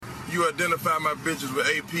You identify my bitches with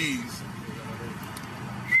APs.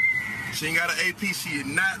 She ain't got an AP, she is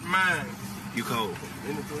not mine. You cold.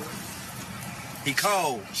 He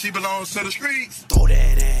cold. She belongs to the streets. Throw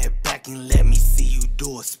that ass back and let me see you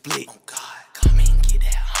do a split. Oh God, come and get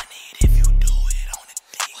that honey if you do it on the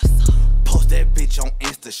dick. What's up? Post that bitch on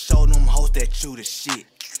Insta, show them hoes that you the shit.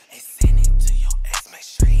 And send it to your ex, make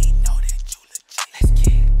sure he know that you legit. Let's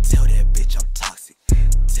get it. Tell that bitch I'm toxic.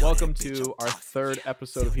 Welcome to our third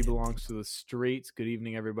episode of He Belongs to the Streets. Good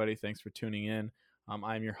evening, everybody. Thanks for tuning in.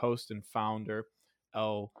 I'm your host and founder,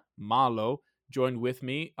 El Malo. Joined with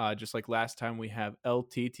me, just like last time, we have El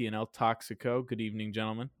Titi and El Toxico. Good evening,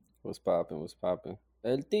 gentlemen. What's poppin'? What's poppin'?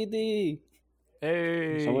 El Titi!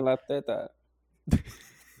 Hey! Show me la teta.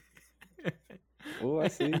 Oh, I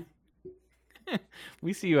see.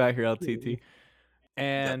 We see you out here, El Titi.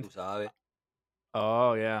 And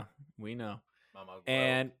oh yeah, we know.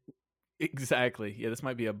 And exactly, yeah, this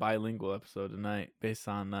might be a bilingual episode tonight, based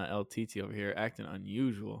on El Titi over here acting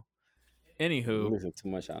unusual. Anywho, I'm listening too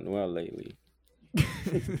much Anuel lately.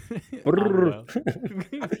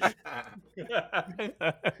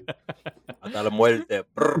 Hasta la muerte.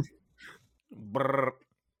 Brr.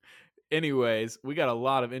 Anyways, we got a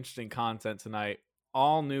lot of interesting content tonight.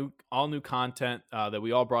 All new content that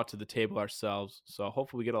we all brought to the table ourselves. So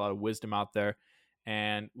hopefully we get a lot of wisdom out there.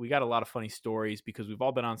 And we got a lot of funny stories because we've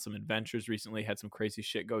all been on some adventures recently, had some crazy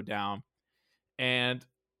shit go down. And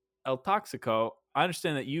El Toxico, I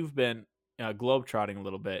understand that you've been globetrotting a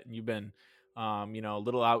little bit. And you've been, a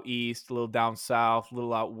little out east, a little down south, a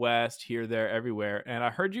little out west, here, there, everywhere. And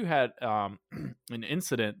I heard you had an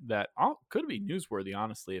incident that could be newsworthy,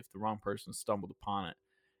 honestly, if the wrong person stumbled upon it.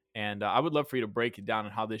 And I would love for you to break it down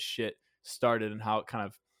and how this shit started and how it kind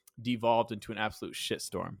of devolved into an absolute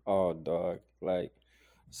shitstorm. Oh, dog.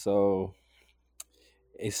 So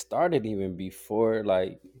it started even before,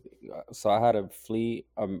 so I had to flee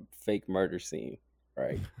a fake murder scene,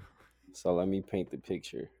 right? So let me paint the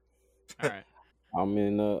picture. All right. I'm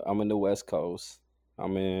in the West Coast.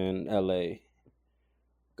 I'm in LA.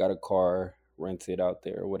 Got a car rented out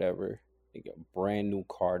there or whatever. They got a brand new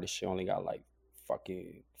car. This shit only got like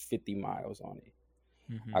fucking 50 miles on it.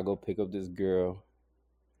 Mm-hmm. I go pick up this girl.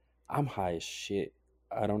 I'm high as shit.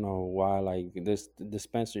 I don't know why. Like, this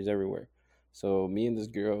dispensaries everywhere. So me and this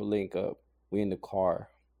girl link up. We in the car,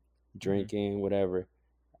 drinking, whatever.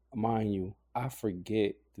 Mind you, I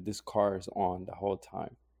forget that this car is on the whole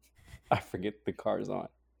time. I forget the car's on.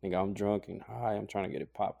 Nigga, I'm drunk and high. I'm trying to get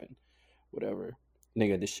it popping. Whatever.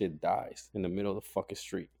 Nigga, this shit dies in the middle of the fucking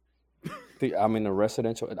street. I'm in a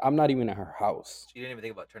residential. I'm not even at her house. You didn't even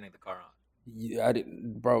think about turning the car on. Yeah, I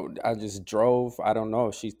didn't, bro. I just drove. I don't know.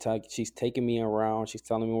 She's taking me around. She's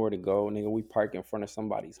telling me where to go. Nigga, we park in front of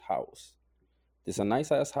somebody's house. It's a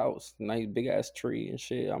nice ass house, nice big ass tree and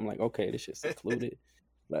shit. I'm like, okay, this shit's secluded.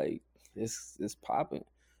 Like, it's popping.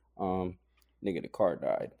 Nigga, the car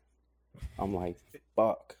died. I'm like,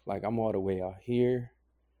 fuck. Like, I'm all the way out here,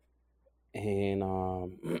 and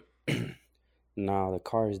nah, the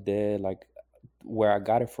car is dead. Like, where I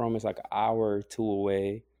got it from is like an hour or two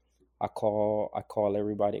away. I call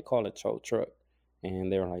everybody. I call a tow truck,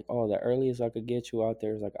 and they were like, "Oh, the earliest I could get you out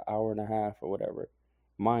there is like an hour and a half or whatever."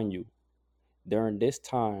 Mind you, during this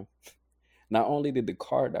time, not only did the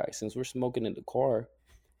car die, since we're smoking in the car,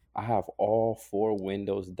 I have all four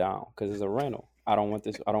windows down because it's a rental. I don't want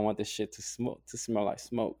this shit to smell like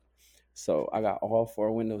smoke. So I got all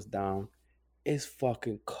four windows down. It's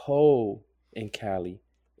fucking cold in Cali.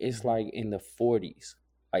 It's like in the 40s,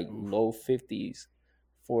 like low 50s.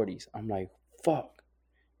 40s. I'm like, fuck,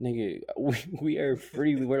 nigga, we are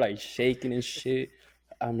free. We're like shaking and shit.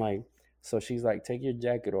 I'm like, so she's like, take your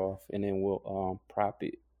jacket off and then we'll prop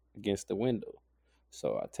it against the window.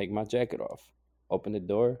 So I take my jacket off, open the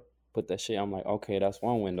door, put that shit. I'm like, okay, that's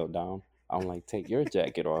one window down. I'm like, take your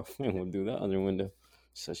jacket off and we'll do the other window.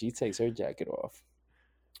 So she takes her jacket off,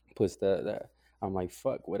 puts that. I'm like,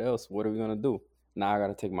 fuck, what else? What are we gonna do? Now I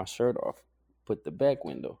gotta take my shirt off, put the back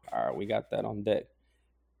window. All right, we got that on deck.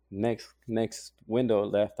 Next window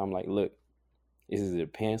left, I'm like, look, is it your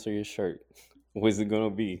pants or your shirt? What's it gonna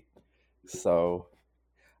be? So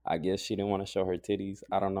I guess she didn't want to show her titties.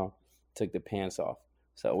 I don't know. Took the pants off.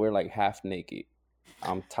 So we're like half naked.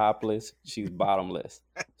 I'm topless. She's bottomless.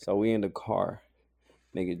 So we in the car,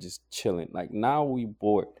 nigga, just chilling. Like, now we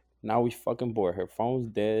bored. Now we fucking bored. Her phone's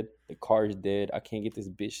dead. The car's dead. I can't get this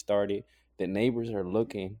bitch started. The neighbors are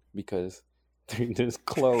looking because there's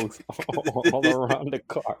clothes all around the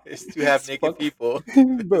car. There's two half naked people.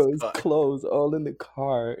 Bro, it's clothes all in the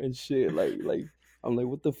car and shit. Like I'm like,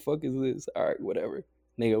 what the fuck is this? All right, whatever.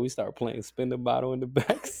 Nigga, we start playing spin the bottle in the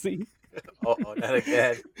back seat. Oh, not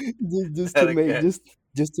again. just Not to make again.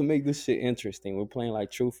 just to make this shit interesting. We're playing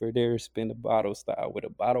like truth or dare, spin the bottle style with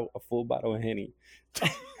a full bottle of Henny.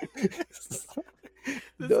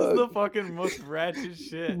 This is Dog, the fucking most ratchet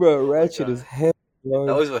shit. bro, Oh my ratchet is god. hell. It's Dog.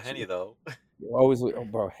 always with Henny though. Always, oh,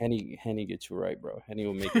 bro, Henny get you right, bro. Henny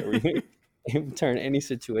will make everything, it will turn any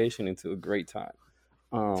situation into a great time.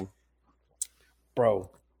 Um,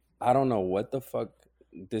 bro, I don't know what the fuck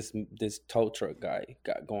this tow truck guy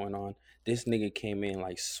got going on. This nigga came in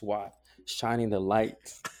like SWAT, shining the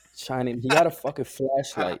lights, shining. He had a fucking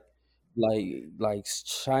flashlight, like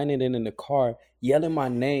shining it in the car, yelling my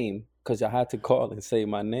name because I had to call and say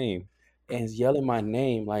my name, and he's yelling my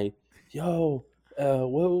name like, "Yo,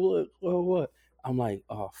 what?" I'm like,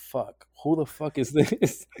 "Oh fuck, who the fuck is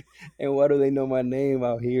this? And why do they know my name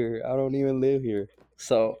out here? I don't even live here."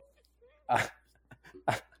 So. I,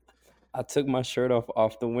 I took my shirt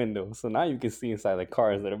off the window, so now you can see inside the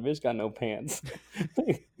car. Is that a bitch got no pants?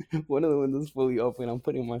 One of the windows fully open. I'm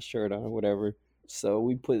putting my shirt on, whatever. So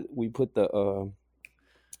we get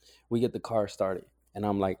the car started, and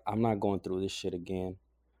I'm like, I'm not going through this shit again.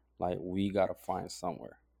 Like, we gotta find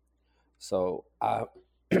somewhere. So I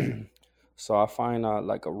so I find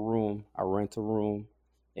like a room. I rent a room,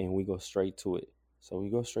 and we go straight to it. So we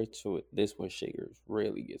go straight to it. This one shakers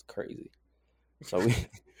really gets crazy. So we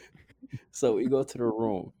so we go to the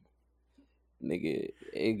room, nigga.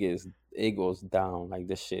 It goes down like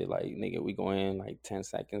this shit. Like, nigga, we go in like 10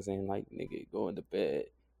 seconds in, like, nigga, go into bed.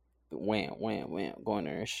 Wham, wham, wham, go in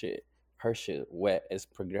there and shit. Her shit wet is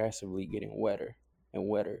progressively getting wetter and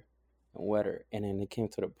wetter and wetter. And then it came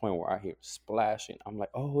to the point where I hear splashing. I'm like,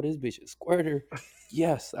 oh, this bitch is squirter.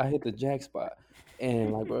 Yes, I hit the jack spot.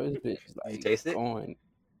 And like, bro, this bitch is Did you like taste it? going,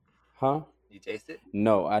 huh? Did you taste it?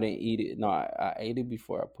 No, I didn't eat it. No, I ate it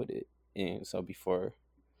before I put it in. So before,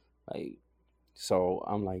 like, so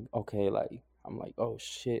I'm like, okay, like, I'm like, oh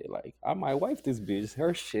shit, like, I might wife this bitch.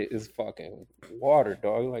 Her shit is fucking water,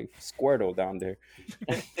 dog, like Squirtle down there.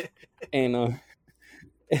 And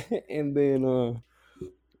and then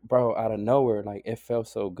bro, out of nowhere, like, it felt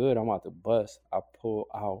so good. I'm about to bust. I pull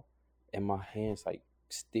out, and my hands like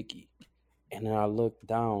sticky. And then I look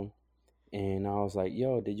down, and I was like,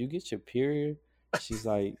 yo, did you get your period? She's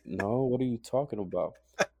like, no, what are you talking about?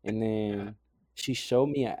 And then she showed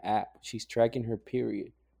me an app. She's tracking her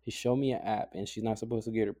period. She showed me an app, and she's not supposed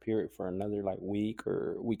to get her period for another like week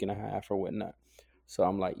or week and a half or whatnot. So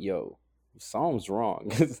I'm like, yo, something's wrong.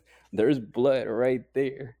 'Cause there's blood right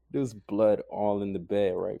there. There's blood all in the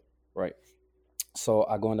bed, right? Right. So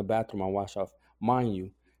I go in the bathroom, I wash off. Mind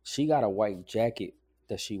you, she got a white jacket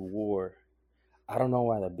that she wore. I don't know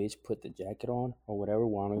why the bitch put the jacket on or whatever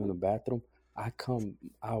while I'm in the bathroom. I come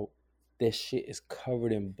out, this shit is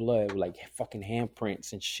covered in blood, like fucking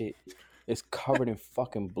handprints and shit. It's covered in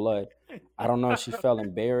fucking blood. I don't know if she felt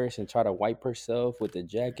embarrassed and tried to wipe herself with the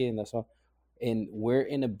jacket, and that's all. And we're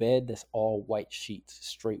in a bed that's all white sheets,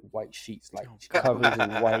 straight white sheets. Like, Oh, covers is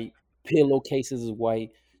God. white, pillowcases is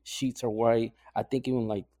white, sheets are white. I think even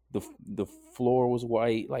like the floor was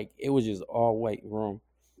white. Like, it was just all white room.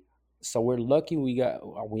 So we're lucky we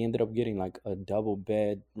ended up getting like a double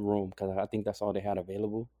bed room because I think that's all they had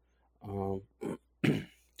available. Um,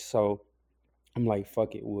 so I'm like,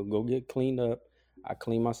 fuck it, we'll go get cleaned up. I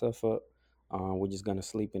clean myself up. We're just gonna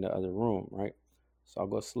sleep in the other room, right? So I'll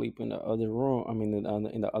go sleep in the other room. I mean,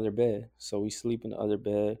 in the other bed. So we sleep in the other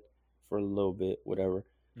bed for a little bit, whatever.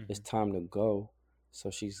 It's Mhm. time to go. So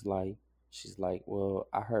she's like, well,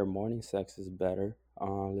 I heard morning sex is better.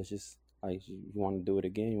 Let's just, like, you want to do it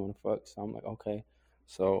again? You want to fuck? So I'm like, okay.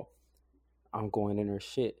 So I'm going in her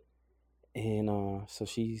shit, and so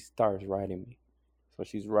she starts riding me. So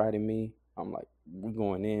she's riding me. I'm like, we're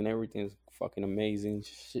going in. Everything's fucking amazing.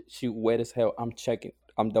 She wet as hell. I'm checking.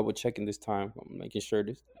 I'm double checking this time. I'm making sure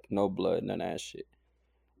there's no blood, none of that shit.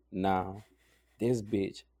 Now, this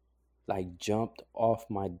bitch like jumped off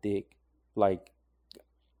my dick. Like,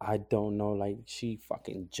 I don't know. Like, she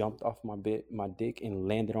fucking jumped off my dick, and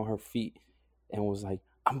landed on her feet, and was like,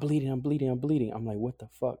 I'm bleeding. I'm bleeding. I'm bleeding. I'm like, what the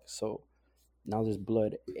fuck? So now there's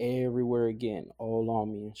blood everywhere again, all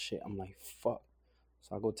on me and shit. I'm like, fuck.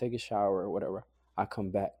 So I go take a shower or whatever. I come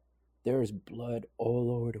back. There is blood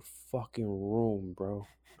all over the fucking room, bro.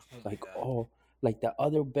 Oh my Like, god. all, like, the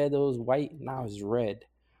other bed that was white now is red.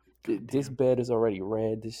 This Goddamn. bed is already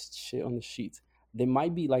red. This shit on the sheets. There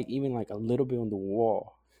might be like even like a little bit on the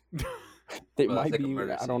wall. There Bro, that's might like a be,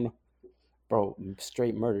 murder I don't scene. know, bro.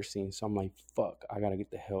 Straight murder scene. So I'm like, fuck. I gotta get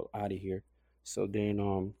the hell out of here. So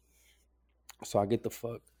then so I get the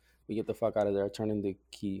fuck, we get the fuck out of there. I turn in the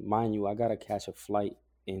key. Mind you, I gotta catch a flight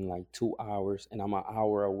in like 2 hours, and I'm an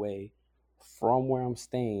hour away from where I'm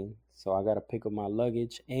staying. So I gotta pick up my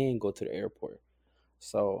luggage and go to the airport.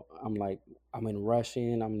 So I'm like, I'm in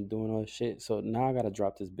rushing, I'm doing all this shit. So now I gotta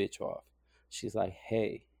drop this bitch off. She's like,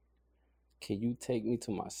 hey, can you take me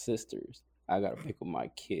to my sister's? I gotta pick up my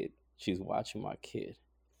kid. She's watching my kid.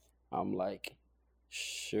 I'm like,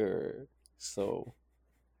 sure. So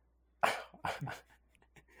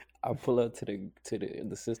I pull up to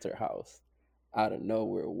the sister house. Out of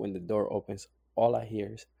nowhere, when the door opens, all I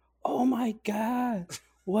hear is, "Oh my god,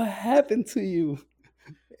 what happened to you?"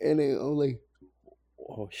 And then I'm like,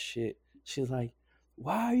 "Oh shit." She's like,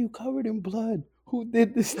 "Why are you covered in blood? Who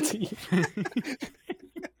did this to you?"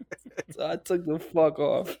 So I took the fuck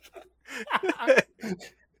off.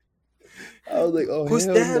 I was like, "Oh Who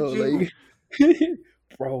hell stabbed no!" you? Like,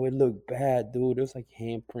 bro, it looked bad, dude. It was like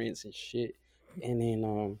handprints and shit. And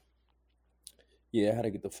then yeah, I had to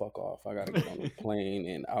get the fuck off. I gotta get on the plane,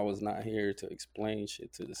 and I was not here to explain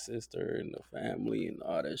shit to the sister and the family and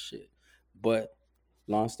all that shit. But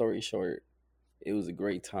long story short, it was a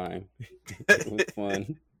great time. It was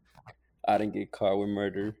fun. I didn't get caught with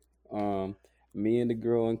murder. Me and the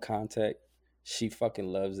girl in contact, she fucking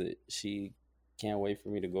loves it. She can't wait for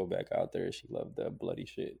me to go back out there. She loved that bloody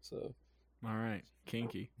shit. So All right,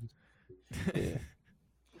 kinky. yeah.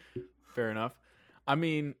 Fair enough. I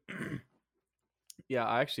mean, yeah,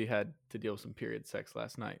 I actually had to deal with some period sex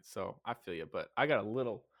last night, so I feel you. But I got a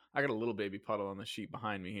little baby puddle on the sheet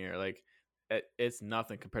behind me here. Like, it's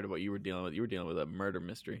nothing compared to what you were dealing with. You were dealing with a murder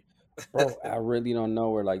mystery. Bro, I really don't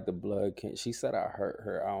know where like the blood came. She said I hurt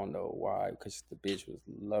her. I don't know why, because the bitch was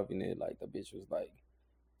loving it. Like the bitch was like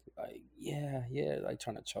yeah, like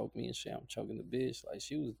trying to choke me and shit. I'm choking the bitch. Like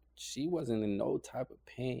she wasn't in no type of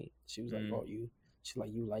pain. She was like, Mm. oh she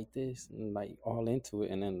like, you like this, and like all into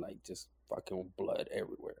it, and then like just fucking blood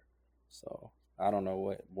everywhere. So I don't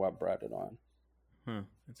know what brought it on.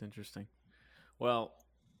 That's interesting. Well,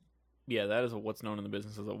 yeah, that is what's known in the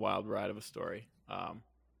business as a wild ride of a story.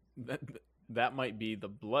 That that might be the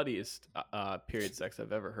bloodiest period sex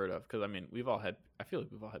I've ever heard of. Because I mean, I feel like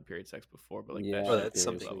we've all had period sex before, but like Yeah, that Bro, shit that's is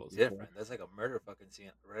something levels. different. That's like a murder fucking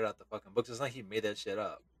scene right out the fucking books. It's like he made that shit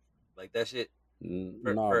up. Like that shit.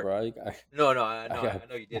 Nah, For bro. no, I I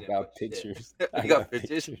know you I didn't, but got shit. pictures. I You got got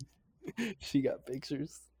pictures? pictures. She got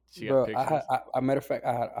pictures. She got Bro, pictures. I matter of fact,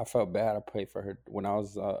 I felt bad. I prayed for her when I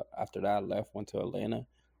was after that. I left, went to Atlanta,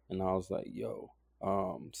 and I was like, "Yo,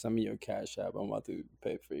 send me your cash app. I'm about to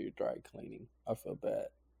pay for your dry cleaning." I felt bad,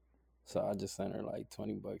 so I just sent her like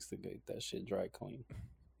 $20 to get that shit dry clean.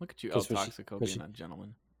 Look at you, El Toxico, being she, that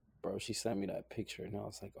gentleman. bro, she sent me that picture, and I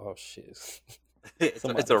was like, "Oh shit, It's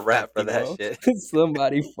somebody a wrap fucked for you that up. shit.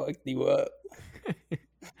 Somebody fucked you up."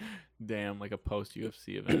 Damn, like a post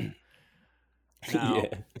UFC event. Now,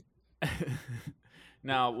 Yeah.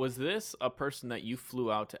 now, was this a person that you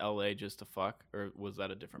flew out to LA just to fuck, or was that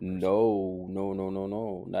a different person? No,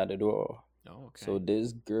 not at all. Oh, okay. So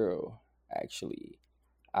this girl, actually,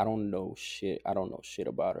 I don't know shit. I don't know shit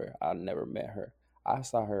about her. I never met her. I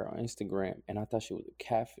saw her on Instagram and I thought she was a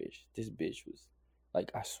catfish. This bitch was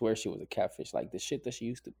like, I swear she was a catfish. Like the shit that she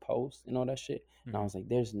used to post and all that shit. And I was like,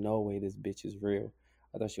 there's no way this bitch is real.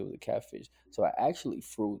 I thought she was a catfish. So I actually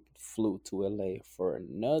flew to LA for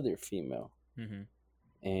another female. Mm-hmm.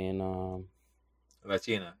 And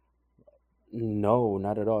Latina. no,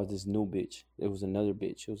 not at all. This new bitch. It was another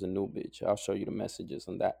bitch. It was a new bitch. I'll show you the messages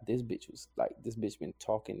on that. This bitch been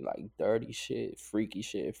talking like dirty shit, freaky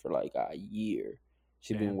shit for like a year.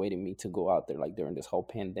 She's been Damn. waiting me to go out there like during this whole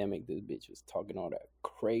pandemic. This bitch was talking all that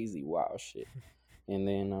crazy wild shit. And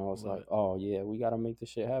then I was Love like, it. oh yeah, we gotta make this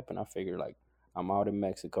shit happen. I figured like I'm out in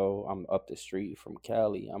Mexico. I'm up the street from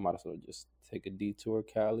Cali. I might as well just take a detour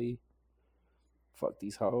Cali, fuck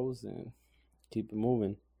these hoes, and keep it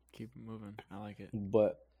moving. Keep it moving. I like it.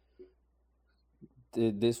 But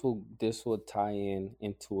this will tie in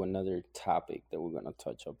into another topic that we're gonna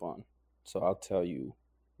touch up on. So I'll tell you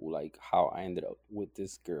like how I ended up with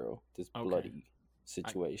this girl, this Okay. bloody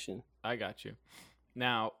situation. I got you.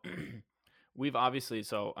 Now, we've obviously,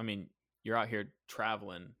 so I mean, you're out here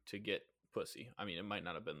traveling to get pussy. I mean, it might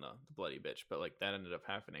not have been the bloody bitch, but like that ended up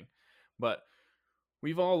happening. But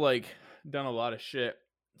we've all like done a lot of shit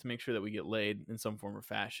to make sure that we get laid in some form or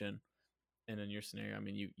fashion. And in your scenario, I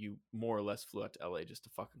mean, you more or less flew out to LA just to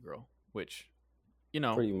fuck a girl, which, you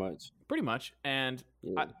know, Pretty much. And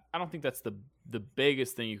Yeah. I don't think that's the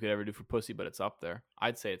biggest thing you could ever do for pussy, but it's up there.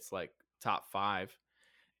 I'd say it's like top 5.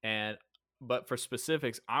 But for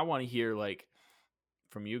specifics, I want to hear like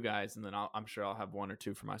from you guys, and then I'm sure I'll have one or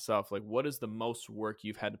two for myself. Like, what is the most work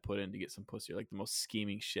you've had to put in to get some pussy? Or like the most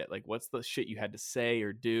scheming shit? Like, what's the shit you had to say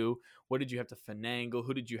or do? What did you have to finagle?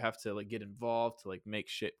 Who did you have to like get involved to like make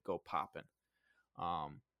shit go popping?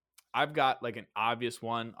 I've got like an obvious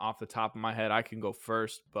one off the top of my head. I can go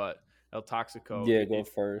first, but El Toxico. Yeah, go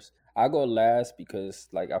first. I'll go last because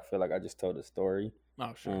like I feel like I just told a story.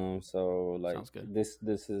 Oh, sure. So like Sounds good. this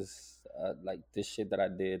is like this shit that I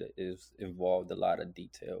did is involved a lot of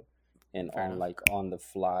detail and Fair on enough. like on the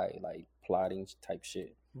fly like plotting type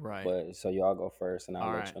shit. Right. But so y'all go first and I'll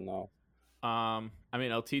All let right. you know. I mean,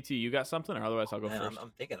 LTT, you got something, or otherwise I'll go Man, first.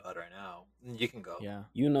 I'm thinking about it right now. You can go. Yeah.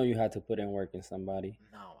 You know you had to put in work in somebody.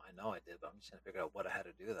 No, I know I did, but I'm just trying to figure out what I had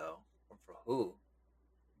to do though. Or for who?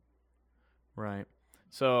 Right.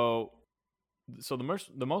 So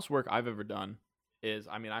the most work I've ever done is,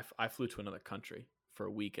 I mean, I flew to another country for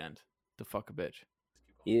a weekend to fuck a bitch.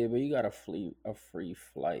 Yeah, but you got a free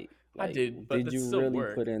flight. I did, but did that's you still really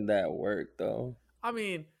work. put in that work though? I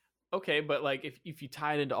mean, okay, but like if you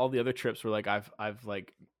tie it into all the other trips where like I've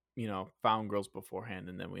like, you know, found girls beforehand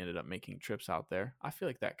and then we ended up making trips out there, I feel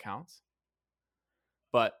like that counts.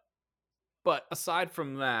 But aside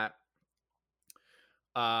from that,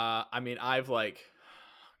 I mean, I've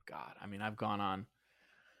gone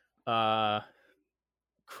on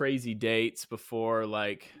crazy dates before,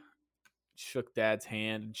 like shook dad's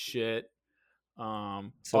hand and shit.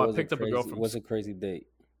 So I picked up a girl from what's a crazy date?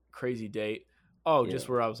 crazy date. Oh, Yeah. just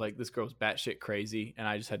where I was like, this girl's batshit crazy, and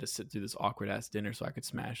I just had to sit through this awkward ass dinner so I could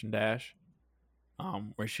smash and dash.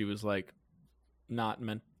 Where she was like, I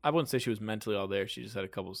wouldn't say she was mentally all there. She just had a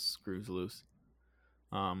couple screws loose.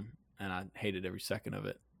 And I hated every second of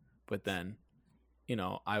it. But then, you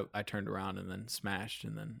know, I turned around and then smashed,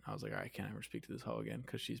 and then I was like, all right, I can't ever speak to this hoe again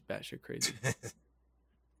because she's batshit crazy.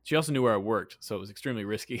 She also knew where I worked, so it was extremely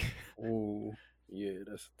risky. Ooh, yeah,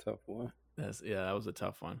 that's a tough one. That was a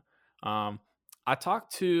tough one. I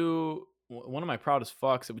talked to one of my proudest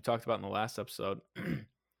fucks that we talked about in the last episode.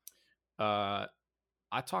 I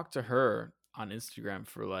talked to her on Instagram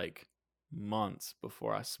for like months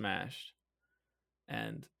before I smashed,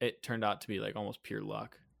 and it turned out to be like almost pure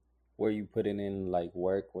luck. Were you putting in like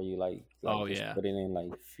work? Were you like Oh, just yeah. putting in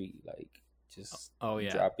like feet, like just Oh,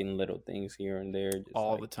 yeah. dropping little things here and there, just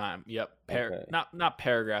All like, the time. Yep. Okay. Not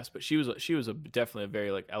paragraphs, but she was definitely a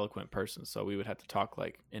very like eloquent person. So we would have to talk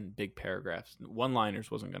like in big paragraphs.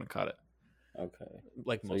 One-liners wasn't going to cut it. Okay.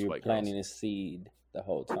 Like So most you're white planting girls. a seed the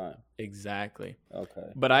whole time. Exactly.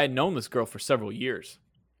 Okay. But I had known this girl for several years.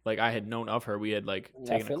 Like I had known of her. We had like I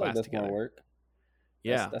taken a feel class like that's together. more work.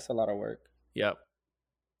 Yeah. That's a lot of work. Yep.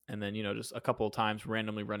 And then, you know, just a couple of times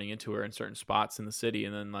randomly running into her in certain spots in the city,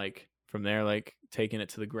 and then like from there, like taking it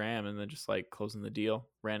to the gram, and then just like closing the deal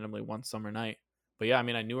randomly one summer night. But yeah, I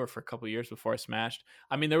mean, I knew her for a couple of years before I smashed.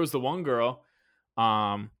 I mean, there was the one girl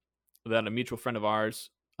that a mutual friend of ours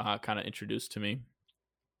kind of introduced to me.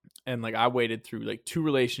 And like I waited through like 2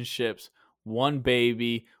 relationships, 1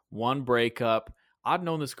 baby, 1 breakup. I've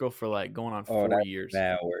known this girl for like going on 4 years.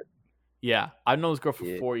 Mad work. Yeah, I've known this girl for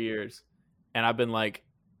Yeah. 4 years, and I've been like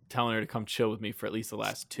telling her to come chill with me for at least the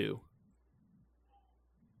last 2.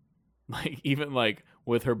 Like even like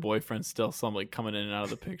with her boyfriend still, some like coming in and out of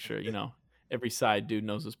the picture. You know, every side dude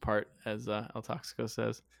knows his part, as El Toxico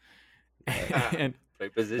says. And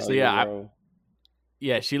Right position. so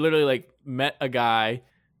yeah, she literally like met a guy,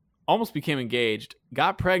 almost became engaged,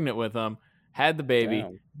 got pregnant with him, had the baby,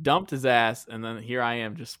 Damn. dumped his ass, and then here I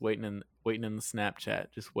am just waiting in the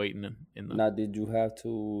Snapchat, just waiting in the. Now, did you have to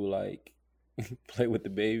like play with the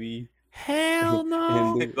baby? Hell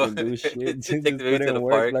no. and do shit. Take Just the baby put to in the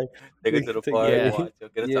work, park. like Take it to the park. yeah. Watch.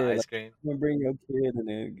 Get it Yeah, some ice like- cream. you bring your kid and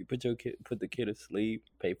then you put the kid to sleep,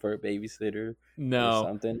 pay for a babysitter or No.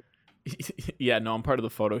 something. Yeah, no, I'm part of the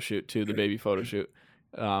photo shoot too, the baby photo shoot.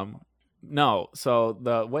 No, so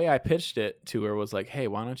the way I pitched it to her was like, hey,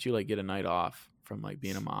 why don't you like get a night off from like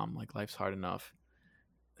being a mom? Like life's hard enough.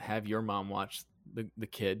 Have your mom watch the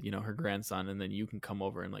kid, you know, her grandson, and then you can come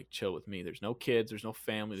over and like chill with me. There's no kids, there's no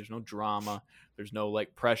family, there's no drama, there's no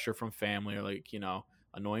like pressure from family or like, you know,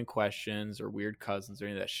 annoying questions or weird cousins or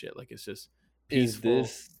any of that shit. Like it's just peaceful. Is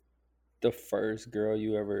this the first girl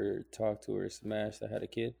you ever talked to or smashed that had a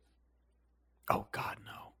kid? Oh God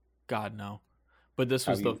no. But this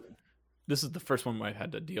was this is the first one where I've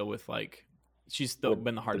had to deal with like she's still With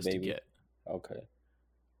been the hardest to baby? get. Okay.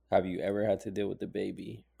 Have you ever had to deal with the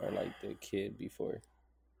baby or like the kid before?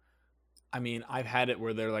 I mean, I've had it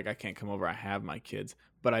where they're like, I can't come over, I have my kids.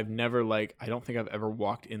 But I've never like I don't think I've ever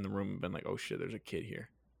walked in the room and been like, oh shit, there's a kid here.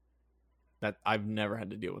 That I've never had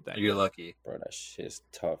to deal with that. You're lucky. Bro, that shit's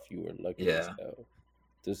tough. You were lucky as Yeah. hell.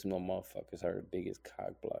 This no motherfuckers are the biggest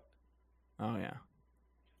cock block. Oh yeah,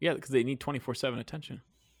 yeah, because they need 24/7 attention.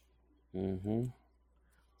 Mm-hmm.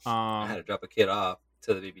 I had to drop a kid off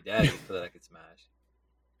to the baby daddy so that I could smash.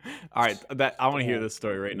 All right, that I want to hear this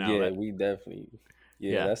story right now. Yeah, that, we definitely.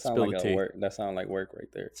 Yeah, Yeah, that sounds spill like the a tea. work. That sounds like work right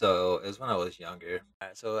there. So it was when I was younger.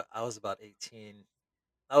 So I was about 18.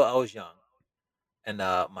 I was young, and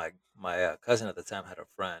my cousin at the time had a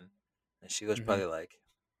friend, and she was Mhm. probably like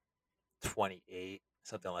 28,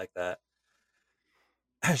 something like that.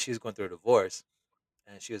 She was going through a divorce,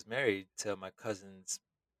 and she was married to my cousin's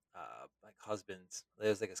like husband's. It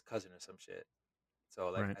was like his cousin or some shit. So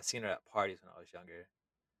like Right. I seen her at parties when I was younger,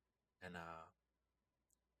 and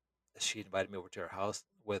she invited me over to her house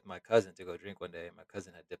with my cousin to go drink one day. My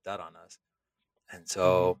cousin had dipped out on us, and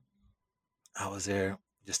so I was there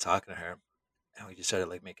just talking to her, and we just started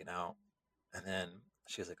like making out. And then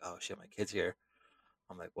she was like, "Oh shit, my kid's here."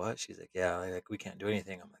 I'm like, "What?" She's like, "Yeah, like we can't do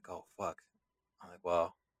anything." I'm like, "Oh fuck." I'm like,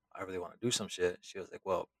 "Well, I really want to do some shit." She was like,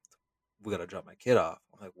 "Well, we gotta drop my kid off."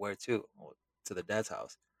 I'm like, "Where to?" Well, to the dad's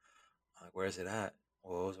house. I'm like, "Where is it at?"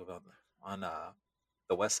 Well, it was on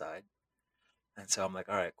the west side. And so I'm like,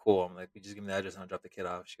 "All right, cool." I'm like, "You just give me the address and I'll drop the kid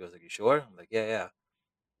off." She was like, "You sure?" I'm like, "Yeah, yeah."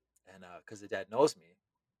 And because the dad knows me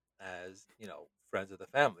as friends of the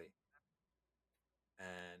family,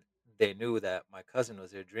 and they knew that my cousin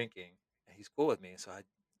was there drinking, and he's cool with me. So I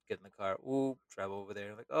get in the car, ooh, drive over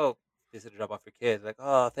there. Like, "Oh, they said to drop off your kid." Like,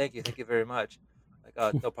 "Oh, thank you very much." Like,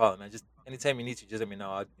 "Oh, no problem, man. Just anytime you need to, just let me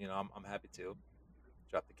know. I'm happy to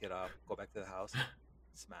drop the kid off, go back to the house,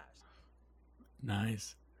 smash."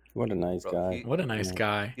 Nice. What a nice Bro, guy. What a nice Yeah,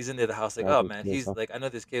 guy. he's into the house. Like, I "Oh can man, feel he's so. like, I know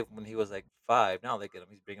this kid when he was like 5. Now look at him.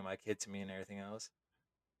 He's bringing my kid to me and everything else."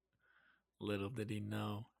 Little did he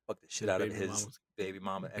know Fuck the shit his out of baby his mama's baby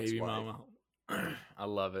mama baby ex-wife. mama. I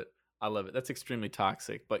love it. I love it. That's extremely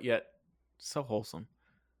toxic, but yet so wholesome.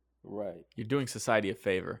 Right. You're doing society a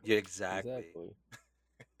favor. Yeah, exactly.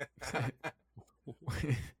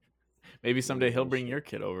 Exactly. Maybe Yeah, someday he'll real bring your shit.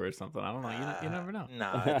 kid over or something. I don't know. You never know.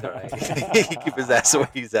 Nah, it's all right. He keep his ass where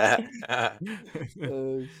he's at. Oh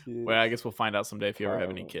Well, shit. I guess we'll find out someday if you ever have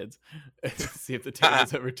any Karma. kids. See if the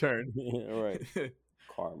tables ever turn. Yeah, right.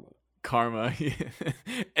 Karma. Karma.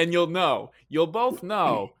 And you'll know. You'll both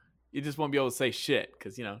know. You just won't be able to say shit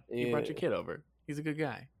because, you brought your Yeah. kid over. He's a good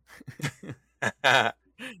guy.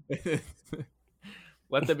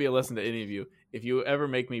 Let that be a lesson to any of you. If you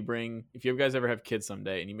guys ever have kids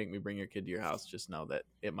someday and you make me bring your kid to your house, just know that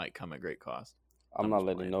it might come at great cost. I'm not just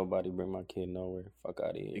letting playing. nobody bring my kid nowhere. Fuck out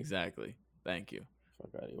of here. Exactly. Thank you.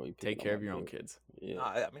 Fuck out of here. Why you Take picking on care my of your own kid? kids. Yeah. No,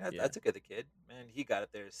 I mean, I Yeah. took care of the kid. Man, he got it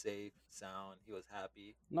there safe, sound. He was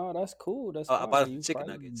happy. No, that's cool. That's I fine. bought him some You chicken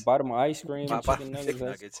probably nuggets. bought him ice cream, I bought chicken him nuggets. chicken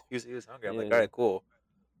That's nuggets. He was hungry. I'm like, yeah. all right, cool.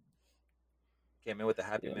 Came in with a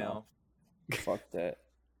Happy Yeah, Meal. no. Fuck that.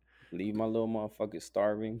 Leave my little motherfucker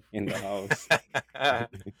starving in the house.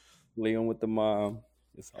 Leave him with the mom.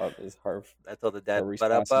 It's her I told the dad, ba da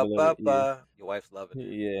ba responsibility. ba ba. Your wife's loving it.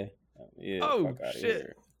 Yeah. Yeah. Oh, Fuck out of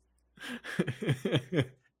shit. here.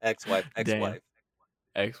 Ex-wife. Damn.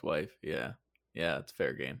 Ex-wife. Yeah. Yeah, it's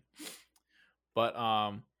fair game. But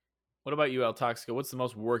what about you, El Toxico? What's the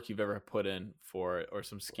most work you've ever put in for it, or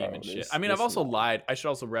some scheme and shit? I mean, I've also lied. I should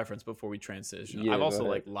also reference before we transition. Yeah, I've go also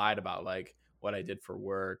ahead. lied about what I did for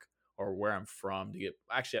work or where I'm from to get.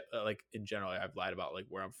 Actually, in general, I've lied about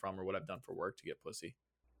where I'm from or what I've done for work to get pussy.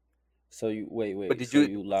 So you wait. But did So you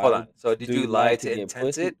you hold lied? on? So did Do you you lie lie to to get intent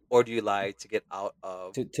pussy? it, or do you lie to get out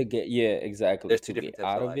of? To get exactly There's to two different get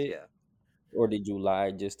types out of of lies. it, Yeah. or did you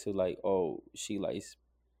lie just to she likes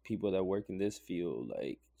people that work in this field?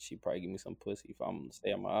 Like she probably give me some pussy if I'm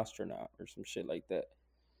say I'm an astronaut or some shit like that.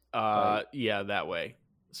 Yeah, that way.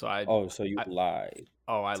 So So you lied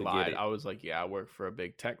I to get lied. it. I was like, yeah, I work for a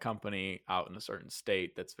big tech company out in a certain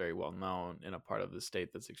state that's very well known in a part of the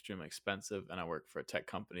state that's extremely expensive. And I work for a tech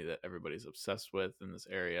company that everybody's obsessed with in this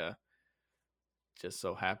area. Just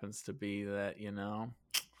so happens to be that,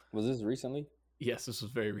 Was this recently? yes, this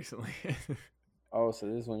was very recently. Oh, so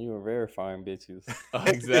this is when you were verifying bitches.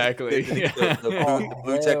 Exactly. Did he get the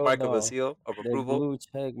blue check Hell mark of a no. seal of That approval? blue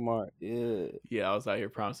check mark. Yeah. Yeah, I was out here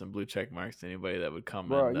promising blue check marks to anybody that would come.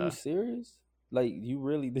 Bro, and are you serious? Like you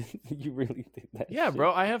really did that yeah, shit?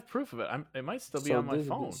 bro, I have proof of it. It might still be on my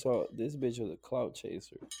phone. So this bitch was a clout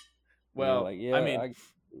chaser. Well, like, yeah, I mean,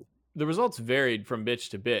 the results varied from bitch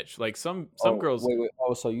to bitch. Like some girls. Wait.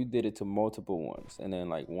 Oh, so you did it to multiple ones, and then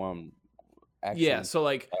one. Actually, Yeah, so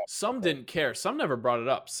some didn't care. Some never brought it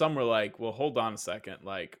up. Some were like, "Well, hold on a second.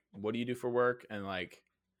 Like, what do you do for work?" And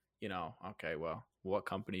okay, well, what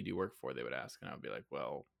company do you work for? They would ask, and I would be like,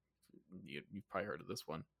 "Well, you've probably heard of this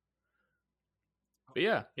one." But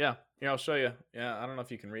yeah, I'll show you. Yeah, I don't know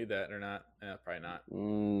if you can read that or not. Yeah, probably not.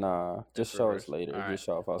 Nah, just It's show reversed. us later. All right. Just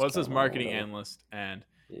show off us Well, it says camera or marketing whatever. analyst, and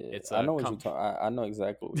Yeah, it's I a know what you talk. I know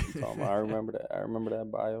exactly what you're talking about. I remember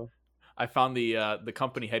that bio. I found the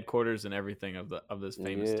company headquarters and everything of this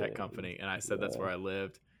famous tech Yeah, company, and I said that's yeah. where I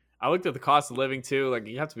lived. I looked at the cost of living too. Like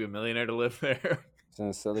you have to be a millionaire to live there. It's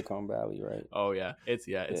in Silicon Valley, right? Oh yeah, it's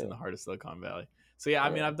in Yeah, the heart of Silicon Valley. So yeah, I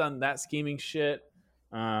mean yeah. I've done that scheming shit.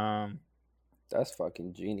 That's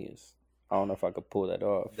fucking genius. I don't know if I could pull that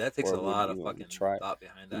off That takes or a would lot of even fucking try. thought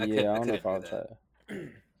behind that. Yeah, I I don't know if couldn't do I'll that. try.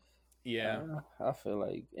 Yeah, I feel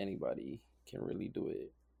like anybody can really do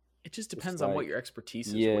it. it just It's depends on what like, your expertise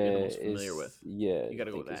is, yeah, what you're the most familiar with. yeah. You got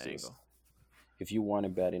to I go with think it's that just angle. if you want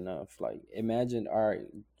it bad enough. Like, imagine, all right,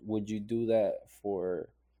 would you do that for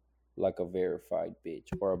like a verified bitch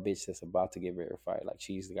or a bitch that's about to get verified? Like,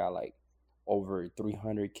 she's got like over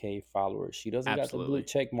 300K followers. She doesn't got the blue Absolutely.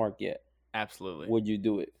 check mark yet. Absolutely. Would you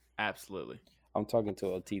do it? Absolutely. I'm talking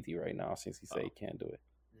to a TT right now since he said he can't do it.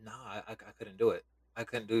 No, I couldn't do it. I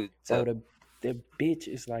couldn't do it. Bro, the bitch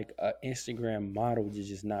is like an Instagram model,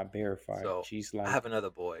 just not verified. So She's like, I have another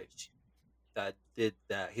boy that did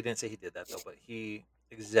that. He didn't say he did that though, but he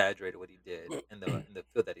exaggerated what he did in the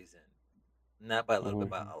field that he's in. Not by a little bit,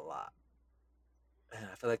 by a lot. And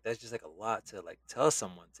I feel like that's just like a lot to like tell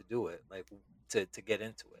someone to do it, like to get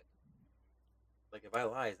into it. Like if I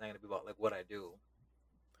lie, it's not gonna be about like what I do.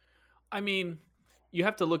 I mean, you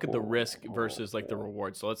have to look at the risk versus like the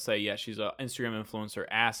reward. So let's say, yeah, she's an Instagram influencer,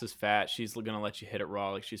 ass is fat, she's gonna let you hit it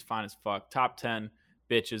raw, like she's fine as fuck. Top 10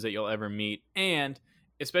 bitches that you'll ever meet, and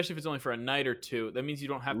especially if it's only for a night or two, that means you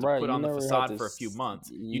don't have to put on the facade for a few months.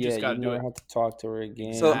 You just got to do it. You never have to talk to her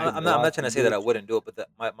again. So I'm not trying to say that I wouldn't do it, but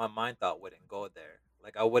my mind thought wouldn't go there.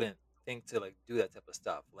 Like I wouldn't think to like do that type of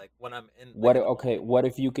stuff. Like when I'm in. Like, what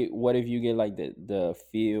if you get like the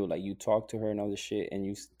feel like you talk to her and all this shit, and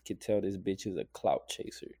you could tell this bitch is a clout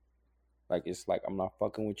chaser. Like it's like, I'm not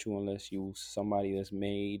fucking with you unless you somebody that's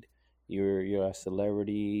made. You're a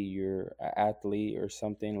celebrity, you're an athlete or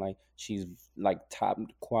something. Like she's like top notch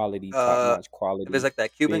quality. If it's like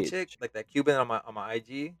that Cuban bitch. chick, like that Cuban on my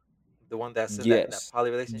IG, the one that's in that poly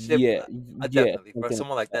relationship. I definitely for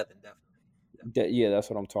someone like that, then definitely. Yeah, that's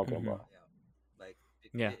what I'm talking about.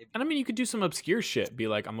 Yeah, and I mean, you could do some obscure shit. Be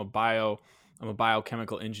like, I'm a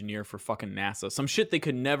biochemical engineer for fucking NASA. Some shit they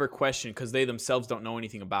could never question because they themselves don't know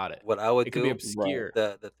anything about it. What I would it do, could be obscure.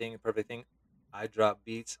 Right. The perfect thing, I drop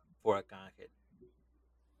beats for a content.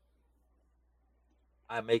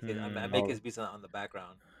 I make his beats on the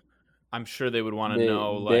background. I'm sure they would want to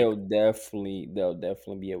know. Like they'll definitely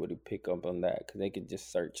be able to pick up on that because they could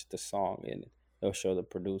just search the song and they'll show the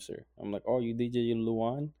producer. I'm like, oh, you DJ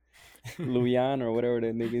Luyan or whatever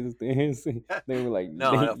that nigga is. They were like,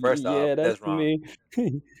 no, first off, yeah, that's wrong. me.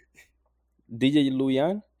 DJ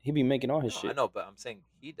Luyan, he be making all his shit. I know, but I'm saying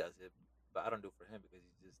he does it, but I don't do it for him because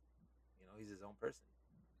he's just, he's his own person.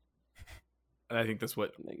 And I think that's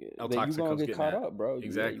what El Toxico's you gonna get caught up, bro.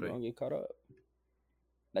 Exactly. Yeah, you gonna get caught up.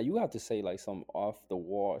 Now you have to say like some off the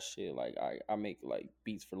wall shit, like I make like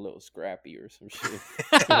beats for Lil Scrappy or some shit.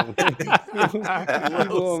 You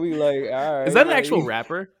gonna be like, all right. Is that an actual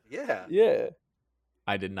rapper? Yeah. Yeah.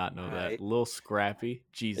 I did not know that. Lil Scrappy.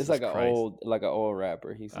 Jesus It's like Christ. an old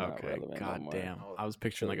rapper. He's not relevant. God no damn. I was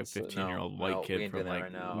picturing like a 15-year-old white kid from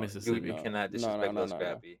like Mississippi. You cannot disrespect Lil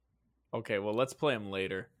Scrappy. Okay, well let's play him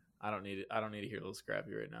later. I don't need to hear Lil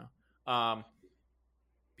Scrappy right now.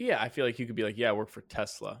 Yeah, I feel like you could be like, yeah, I work for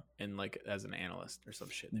Tesla and like as an analyst or some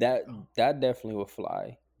shit. That definitely would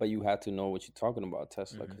fly, but you have to know what you're talking about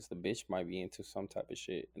Tesla because the bitch might be into some type of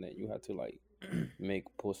shit, and then you have to like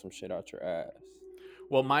pull some shit out your ass.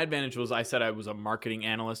 Well, my advantage was I said I was a marketing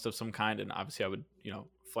analyst of some kind, and obviously I would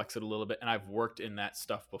flex it a little bit, and I've worked in that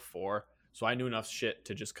stuff before, so I knew enough shit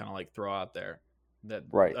to just kind of like throw out there that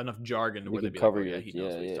enough jargon to where they'd be like, oh, yeah, he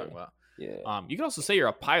knows what he's talking about. Yeah. You can also say you're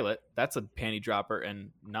a pilot. That's a panty dropper,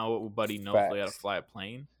 and nobody knows how to fly a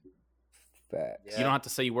plane. Facts. Yeah. You don't have to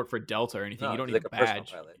say you work for Delta or anything. No, you don't need like a badge.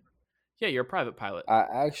 Personal pilot. Yeah, you're a private pilot. I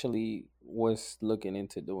actually was looking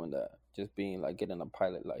into doing that, just being like getting a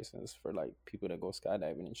pilot license for like people that go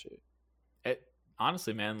skydiving and shit.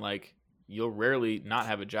 Honestly, man, like you'll rarely not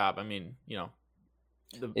have a job. I mean,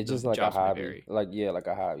 it's just like a hobby. Like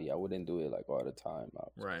a hobby. I wouldn't do it like all the time.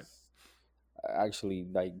 Right. Actually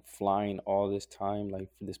like flying all this time, like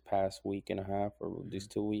for this past week and a half or these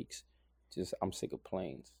 2 weeks, just I'm sick of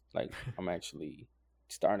planes. Like I'm actually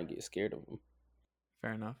starting to get scared of them.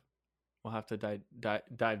 Fair enough. We'll have to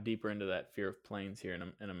dive deeper into that fear of planes here in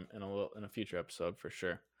a future episode for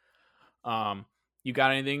sure. You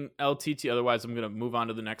got anything, LTT? Otherwise, I'm gonna move on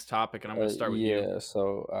to the next topic, and I'm gonna start with you. Yeah.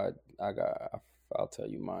 So I I'll tell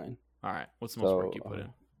you mine. All right. What's the most work you put in?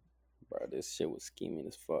 Bro, this shit was scheming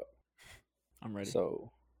as fuck. I'm ready.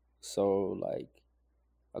 So like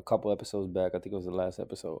a couple episodes back, I think it was the last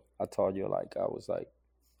episode, I told you like I was like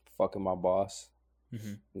fucking my boss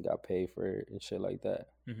and got paid for it and shit like that.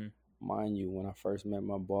 Mind you, when I first met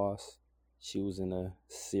my boss, she was in a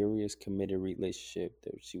serious committed relationship.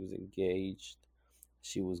 That she was engaged.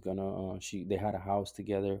 She was gonna they had a house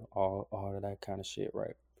together, all of that kind of shit,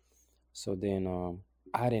 right? So then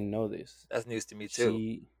I didn't know this. That's news to me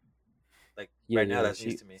too. Like right now, that's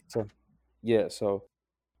news to me.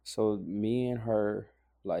 So me and her,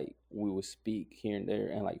 like, we would speak here and there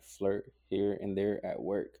and like flirt here and there at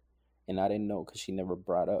work. And I didn't know because she never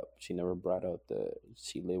brought up that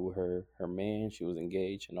she lived with her man, she was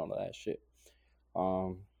engaged and all of that shit.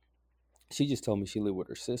 She just told me she lived with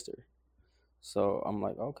her sister. So I'm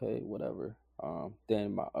like, okay, whatever.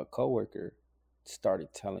 Then a coworker started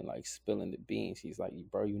spilling the beans. He's like,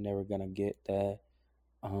 bro, you never gonna get that.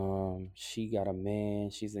 She got a man,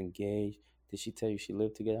 she's engaged. Did she tell you she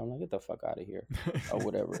lived together? I'm like, get the fuck out of here, or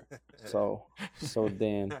whatever. So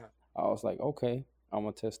then I was like, okay, I'm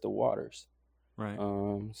gonna test the waters. Right.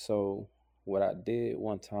 So what I did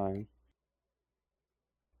one time,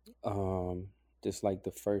 just like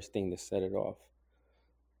the first thing to set it off.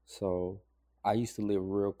 So I used to live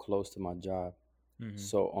real close to my job.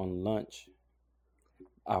 So on lunch,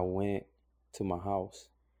 I went to my house,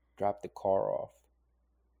 dropped the car off,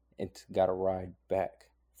 and got a ride back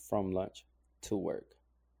from lunch to work.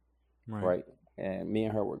 Right. And me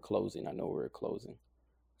and her were closing. I know we were closing.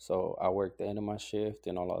 So I worked the end of my shift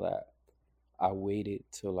and all of that. I waited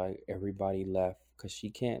till like everybody left because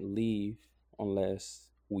she can't leave unless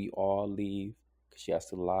we all leave, because she has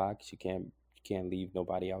to lock. She can't leave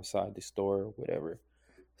nobody outside the store or whatever.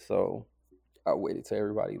 So I waited till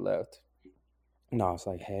everybody left. And I was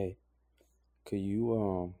like, hey, could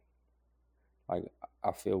you like,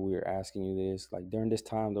 I feel weird asking you this. Like during this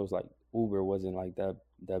time, there was like Uber wasn't like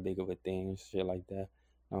that big of a thing and shit like that.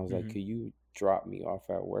 And I was like, could you drop me off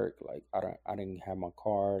at work? Like I didn't have my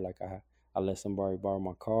car. Like I let somebody borrow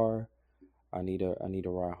my car. I need a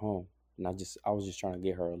ride home. And I was just trying to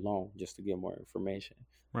get her alone just to get more information.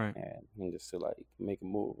 Right. And just to like make a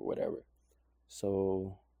move or whatever.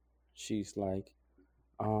 So she's like,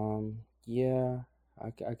 yeah,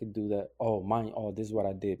 I could do that. This is what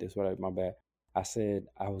I did. My bad. I said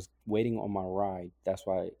I was waiting on my ride. That's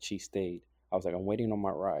why she stayed. I was like, I'm waiting on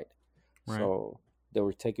my ride. Right. So they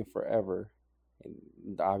were taking forever.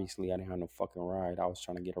 And obviously I didn't have no fucking ride. I was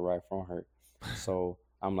trying to get a ride from her. So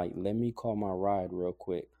I'm like, let me call my ride real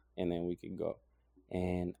quick and then we can go.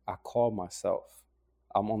 And I called myself.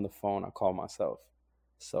 I'm on the phone. I call myself.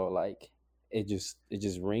 So like it just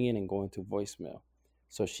ringing and going to voicemail.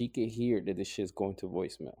 So she could hear that this shit's going to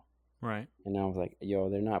voicemail. Right. And I was like, yo,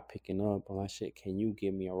 they're not picking up all that shit. Can you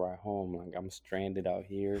give me a ride home? Like, I'm stranded out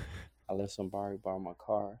here. I let somebody borrow my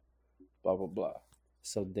car, blah, blah, blah.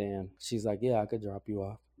 So then she's like, yeah, I could drop you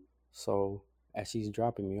off. So as she's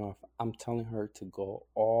dropping me off, I'm telling her to go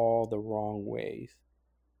all the wrong ways.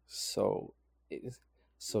 So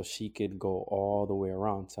she could go all the way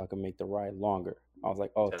around so I can make the ride longer. I was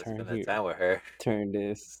like, turn here. Time with her. Turn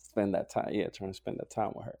this, spend that time. Yeah, trying to spend that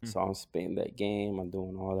time with her. So I'm spending that game. I'm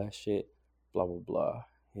doing all that shit, blah, blah, blah.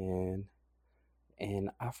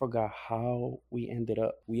 And I forgot how we ended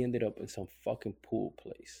up. We ended up in some fucking pool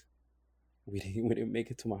place. We didn't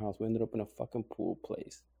make it to my house. We ended up in a fucking pool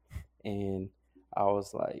place. And I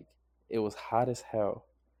was like, it was hot as hell.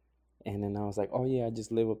 And then I was like, oh yeah, I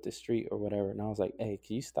just live up the street or whatever. And I was like, hey,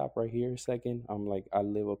 can you stop right here a second? I'm like, I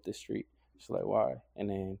live up the street. She's like, why? And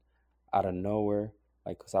then out of nowhere,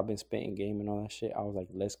 like, cause I've been spitting game and all that shit, I was like,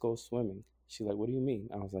 let's go swimming. She's like, what do you mean?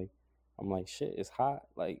 I'm like, shit, it's hot.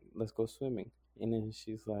 Like, let's go swimming. And then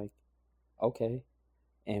she's like, okay.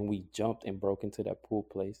 And we jumped and broke into that pool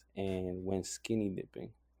place and went skinny dipping.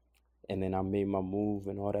 And then I made my move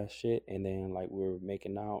and all that shit. And then like we were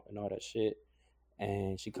making out and all that shit.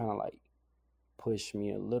 And she kind of like pushed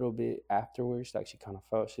me a little bit afterwards. Like she kind of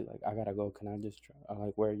felt shit like, I gotta go. Can I just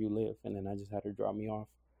like where you live? And then I just had her drop me off.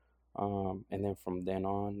 And then from then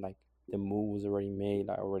on, like the move was already made.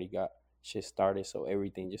 I already got shit started. So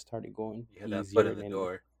everything just started going you had easier. That foot in the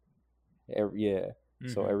door.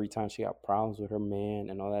 So every time she got problems with her man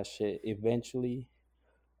and all that shit, eventually,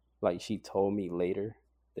 like she told me later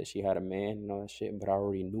that she had a man and all that shit, but I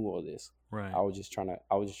already knew all this. Right. I was just trying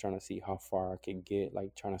to see how far I could get,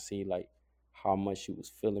 like trying to see like how much she was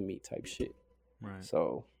feeling me type shit. Right.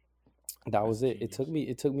 So that was it. It took me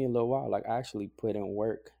a little while. Like I actually put in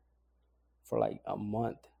work for like a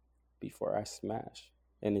month before I smashed.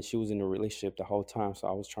 and then she was in a relationship the whole time, so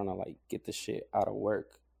I was trying to like get the shit out of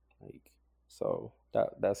work, like, so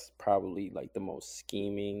that's probably like the most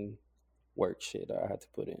scheming work shit I had to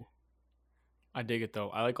put in. I dig it though.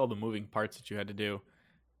 I like all the moving parts that you had to do,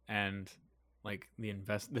 and like the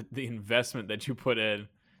investment that you put in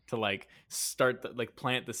to like start like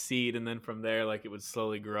plant the seed, and then from there like it would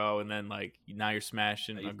slowly grow, and then like now you're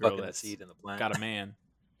smashing Are you a girl fucking the that's seed in the plant? got a man.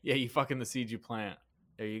 Yeah, you fucking the seed you plant.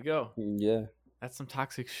 There you go. Yeah. That's some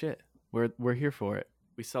toxic shit. We're here for it.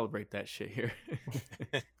 We celebrate that shit here.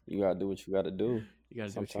 You gotta do what you gotta do. You gotta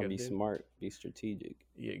do what you Sometimes gotta be do. smart, be strategic.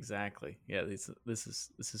 Yeah, exactly. Yeah, this is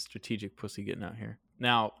strategic pussy getting out here.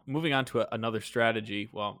 Now, moving on to another strategy.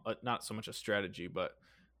 Well, not so much a strategy, but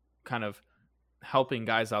kind of helping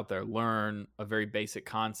guys out there learn a very basic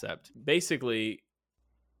concept. Basically,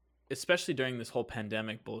 especially during this whole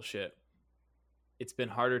pandemic bullshit, it's been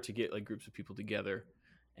harder to get like groups of people together.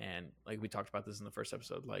 And like we talked about this in the first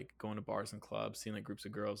episode, like going to bars and clubs, seeing like groups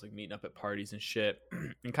of girls like meeting up at parties and shit,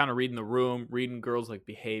 and kind of reading the room, reading girls like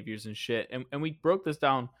behaviors and shit. And we broke this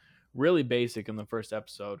down really basic in the first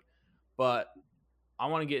episode, but I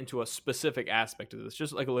want to get into a specific aspect of this,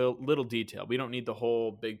 just like a little detail. We don't need the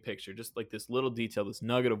whole big picture, just like this little detail, this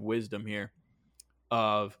nugget of wisdom here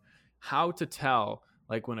of how to tell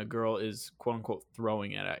like when a girl is quote unquote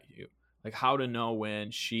throwing it at you, like how to know when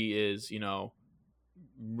she is, you know,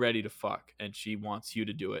 ready to fuck and she wants you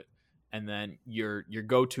to do it, and then your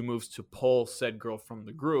go-to moves to pull said girl from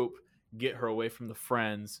the group, get her away from the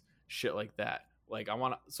friends, shit like that. Like I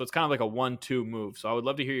want to, so it's kind of like a 1-2 move. So I would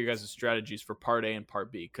love to hear you guys' strategies for part A and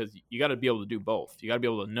part B, because you got to be able to do both. You got to be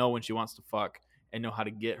able to know when she wants to fuck and know how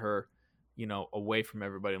to get her, you know, away from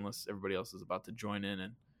everybody, unless everybody else is about to join in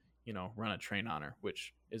and, you know, run a train on her,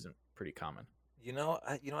 which isn't pretty common.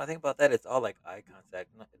 I think about that. It's all like eye contact.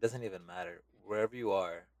 It doesn't even matter wherever you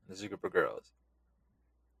are. There's a group of girls,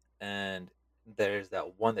 and there's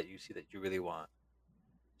that one that you see that you really want.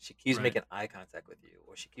 She keeps Right. making eye contact with you,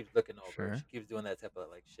 or she keeps looking over. Sure. She keeps doing that type of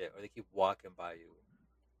like shit, or they keep walking by you.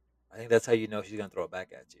 I think that's how you know she's gonna throw it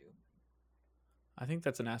back at you. I think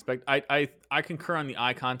that's an aspect. I concur on the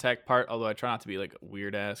eye contact part, although I try not to be like a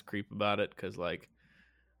weird ass creep about it, because like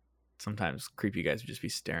sometimes creepy guys would just be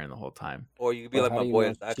staring the whole time. Or you could be But like how my do you boy know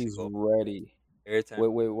at the she's go ready? every time.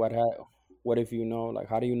 Wait, what if you know, like,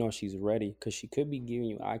 how do you know she's ready? Because she could be giving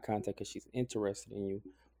you eye contact because she's interested in you,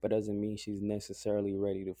 but doesn't mean she's necessarily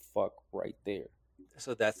ready to fuck right there.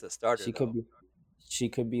 So that's the starter. She though.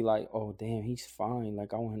 could be like, oh damn, he's fine,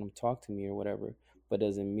 like I want him to talk to me or whatever, but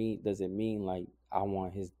doesn't mean like I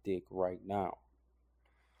want his dick right now.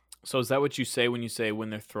 So is that what you say when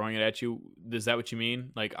they're throwing it at you? Is that what you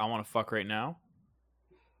mean? Like, I want to fuck right now?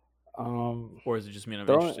 Or does it just mean I'm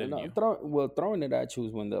interested in you? Throwing it at you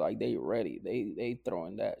is when they're like they ready. They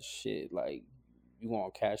throwing that shit like you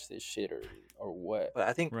gonna catch this shit or what? But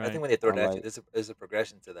I think Right. when they throw it I'm at you, like, there's a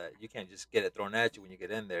progression to that. You can't just get it thrown at you when you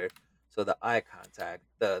get in there. So the eye contact,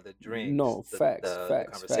 the drinks, no, facts. the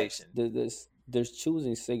conversation. There's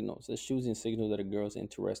choosing signals. There's choosing signals that a girl's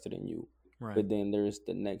interested in you. Right. But then there's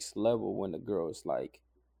the next level when the girl's like,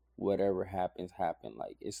 whatever happens, happen.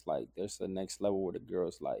 Like it's like there's the next level where the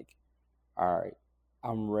girl's like, all right,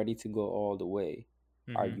 I'm ready to go all the way.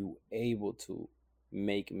 Are Mhm. you able to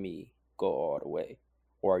make me go all the way?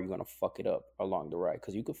 Or are you gonna fuck it up along the ride?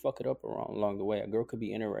 Because you could fuck it up along the way. A girl could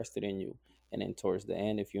be interested in you, and then towards the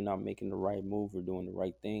end, if you're not making the right move or doing the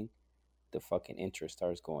right thing, the fucking interest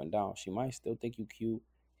starts going down. She might still think you cute.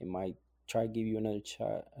 It might try to give you another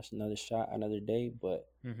shot, another day, but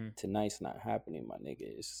Mhm. tonight's not happening, my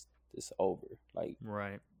nigga. It's over. Like,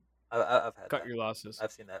 Right. I've had Cut that. your losses.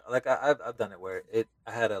 I've seen that. Like I've done it where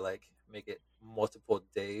I had to like make it multiple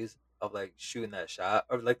days of like shooting that shot,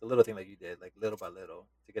 or like the little thing that you did, like little by little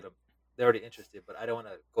to get them. They're already interested, but I don't want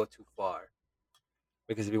to go too far,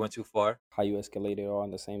 because if you went too far, how you escalate it all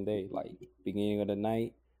on the same day. Like, beginning of the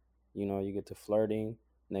night, you get to flirting.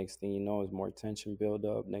 Next thing you know is more tension build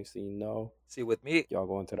up. Next thing you know, see with me, y'all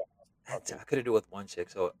going to the I couldn't do it with one chick.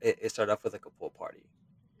 So it started off with like a pool party.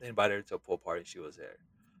 They invited her to a pool party, she was there.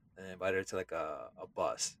 And then invited her to like a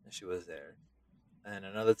bus, and she was there. And then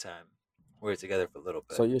another time, we were together for a little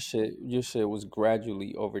bit. So your shit was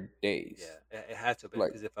gradually over days. Yeah, it had to be,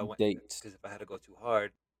 Like because dates. because if I had to go too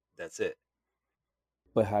hard, that's it.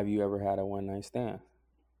 But have you ever had a one night stand?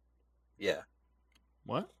 Yeah,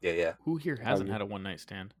 What? yeah. Who here hasn't you- had a one night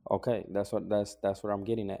stand? Okay, that's what I'm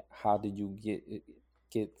getting at. How did you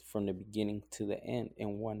get from the beginning to the end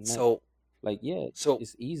in one night? So like, yeah, so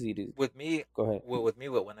it's easy to with me, go ahead. with me,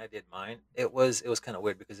 when I did mine, it was kind of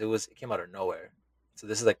weird, because it came out of nowhere. So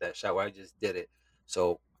this is like that shot where I just did it.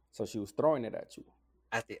 So So she was throwing it at you.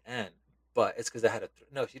 at the end, but it's because I had a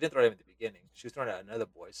no. She didn't throw it at me at the beginning. She was throwing it at another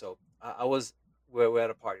boy. So I was we're at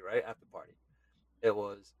a party, right? After party, it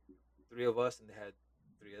was three of us, and they had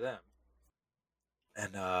three of them.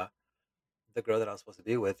 And the girl that I was supposed to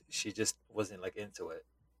be with, she just wasn't like into it.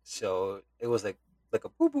 So it was like a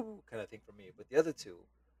boo boo boo kind of thing for me. But the other two,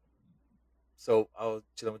 so I was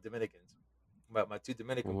chilling with Dominicans. My two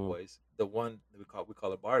Dominican Hmm. boys, the one that we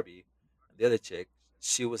call her Barbie, and the other chick,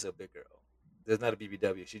 she was a big girl. There's not a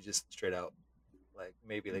BBW. She just straight out like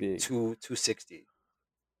maybe like Big. 260.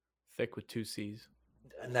 Thick with two C's.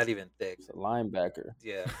 Not even thick. It's a linebacker.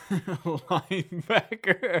 Yeah.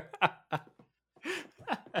 Linebacker.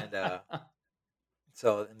 And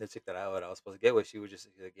so and the chick that I was supposed to get with, she was just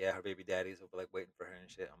like, yeah, her baby daddies were like waiting for her and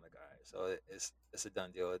shit. I'm like, all right, so it's a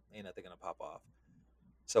done deal. It ain't nothing gonna pop off.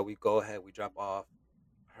 So we go ahead, we drop off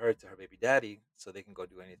her to her baby daddy, so they can go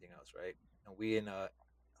do anything else, right? And we in a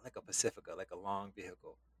like a Pacifica, like a long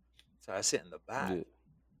vehicle. So I sit in the back. Yeah.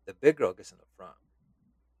 The big girl gets in the front.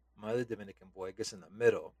 My other Dominican boy gets in the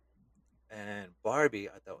middle, and Barbie,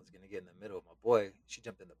 I thought was gonna get in the middle of my boy. She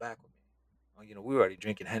jumped in the back with me. Well, we were already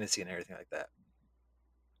drinking Hennessy and everything like that.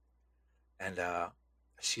 And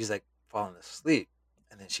she's like falling asleep,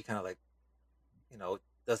 and then she kind of like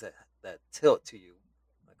does that tilt to you.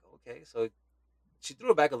 I'm like, okay, so she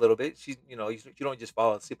threw it back a little bit. You don't just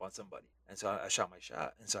fall asleep on somebody. And so I shot my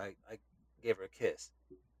shot, and so I gave her a kiss.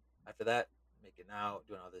 After that, making out,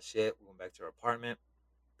 doing all this shit. We went back to her apartment.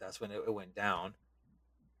 That's when it went down.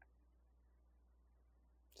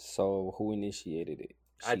 So who initiated it?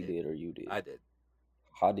 I She did. did or you did? I did.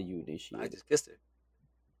 How did you I initiate it? just kissed her.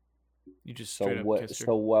 You just So straight up what? kissed her.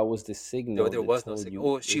 So what was the signal There that was no told signal. you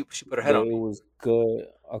Oh, she put her head that on it me. was good?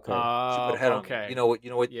 Okay. She put her head on me. Okay. You know what?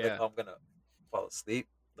 Like, Yeah. oh, I'm gonna fall asleep,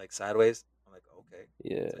 like sideways. I'm like, okay.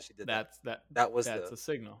 Yeah. So she did that. That's That was that's the a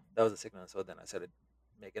signal. that was the signal. So then I started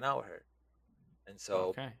making out with her, and so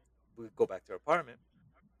Okay. we go back to her apartment.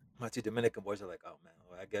 My two Dominican boys are like, oh man,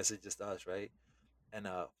 well, I guess it's just us, right? And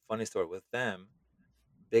funny story with them,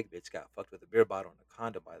 big bitch got fucked with a beer bottle and a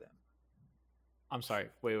condom by them. I'm sorry.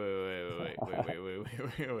 Wait.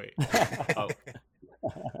 Oh,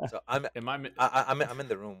 So I'm am I? I'm in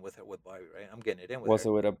the room with her with Barbie, right? I'm getting it in with Was her.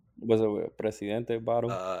 it with a Presidente bottle?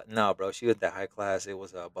 No, bro, she was that high class. It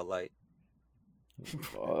was a Bud Light.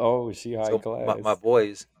 Oh, she high So my class.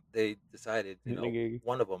 boys, they decided, Nigga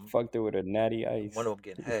one of them fucked her with a natty ice.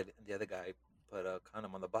 getting head, and the other guy put a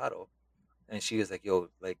condom on the bottle, and she was like, "Yo,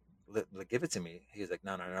 like, give it to me." He was like,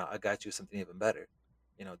 "No, no, no, I got you something even better."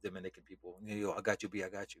 Dominican people, yo, I got you, B, I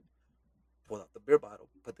got you. Pulled out the beer bottle,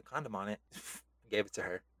 put the condom on it, gave it to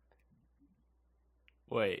her.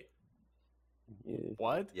 Wait. Yeah.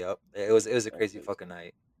 What? Yep, it was a crazy That's fucking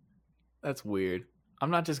night. That's weird.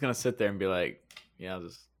 I'm not just gonna sit there and be like, yeah, I'll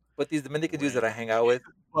just But these Dominican dudes that Right. I hang out with,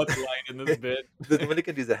 Bud Light in this bit. the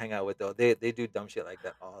Dominican dudes that I hang out with though, they do dumb shit like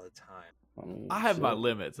that all the time. I mean, I have my shit.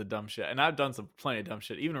 limits of dumb shit, and I've done some plenty of dumb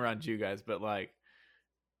shit, even around you guys. But like,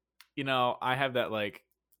 I have that like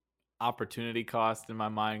opportunity cost in my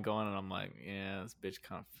mind going, and I'm like, yeah, this bitch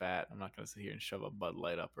kind of fat. I'm not gonna sit here and shove a Bud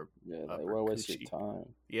Light up her. Yeah, up like her why waste your coochie. time?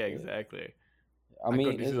 Yeah, exactly. I I go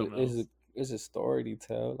mean, do it's something a, it's else. a it's a story to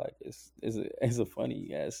tell. Like it's a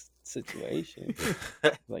funny ass situation.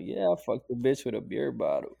 Like, yeah, I fucked the bitch with a beer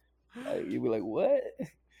bottle. Like, you be like, what?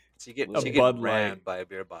 She get A she Bud getting Light. rammed by a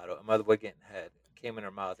beer bottle. A mother boy getting head came in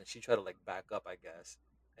her mouth, and she tried to like back up, I guess,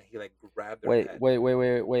 and he like grabbed her head. Wait.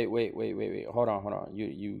 Hold on.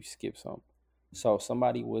 You skip some. So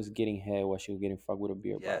somebody was getting head while she was getting fucked with a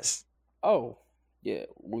beer Yes, bottle. Oh, yeah,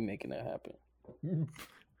 we making that happen.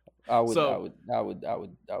 I would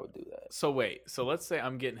do that. So wait. So let's say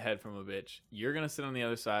I'm getting head from a bitch. You're gonna sit on the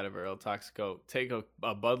other side of her, El Toxico, take a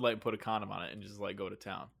Bud Light, and put a condom on it, and just like go to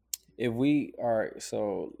town. If we are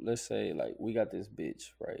so let's say like we got this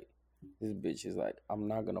bitch, right? This bitch is like, I'm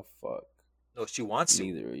not gonna fuck no, she wants to.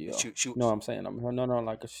 neither of y'all. She No, I'm saying no,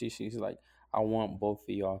 like she's like, I want both of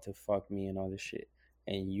y'all to fuck me and all this shit.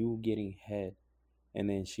 And you getting head, and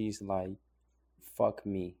then she's like, fuck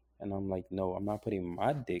me. And I'm like, no, I'm not putting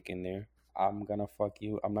my dick in there. I'm gonna fuck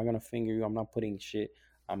you. I'm not gonna finger you. I'm not putting shit.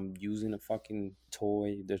 I'm using a fucking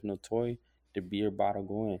toy. There's no toy. The beer bottle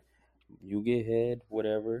going. You get head,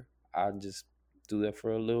 whatever. I just do that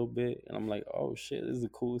for a little bit, and I'm like, oh shit, this is a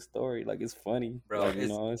cool story. Like, it's funny. Bro, Like,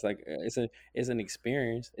 it's like it's an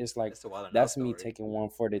experience. It's like it's a wild and out that's me story. taking one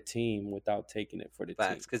for the team without taking it for the team.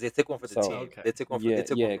 Facts, because they took one for the So, team. Okay. They took one for Yeah, they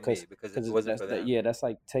took yeah, one for me because it wasn't for them. that's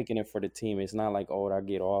like taking it for the team. It's not like, oh, I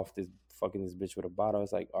get off this fucking this bitch with a bottle.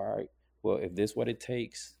 It's like, all right, well, if this what it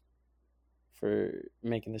takes for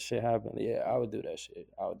making this shit happen, yeah, I would do that shit.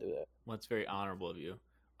 I would do that. Well, it's very honorable of you.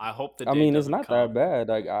 I hope the I day mean, it's doesn't not come. that bad.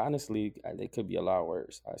 Like honestly, it could be a lot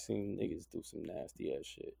worse. I seen niggas do some nasty ass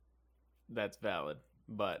shit. That's valid.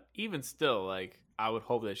 But even still, like, I would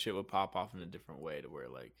hope that shit would pop off in a different way to where,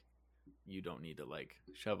 like, you don't need to, like,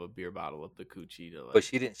 shove a beer bottle up the coochie to, like... But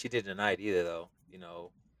she didn't deny it either, though. You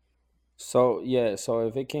know, So yeah, so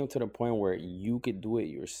if it came to the point where you could do it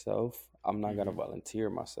yourself, I'm not gonna Mhm. volunteer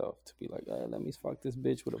myself to be like, let me fuck this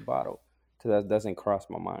bitch with a bottle, because that doesn't cross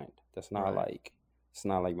my mind. That's not Right. like it's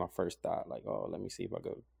not like my first thought. Like, oh, let me see if I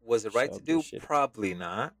could was it right to shove this do? shit. Probably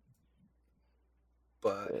not.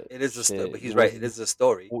 But But it is a shit, but he's right. It is a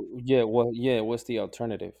story. yeah, well, yeah. What's the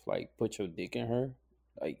alternative? Like, put your dick in her?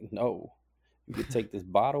 Like, no. You could take this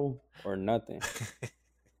bottle or nothing.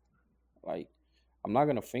 Like, I'm not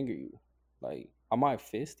gonna finger you. Like, I might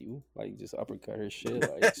fist you. Like, just uppercut her shit.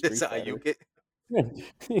 Like Street That's how you Fighter.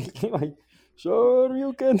 get. Like, sure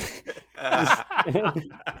you can. Just-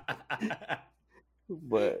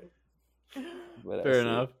 but Fair that's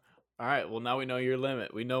enough. it. All right. Well, now we know your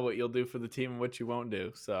limit. We know what you'll do for the team and what you won't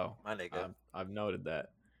do. So My nigga. I've noted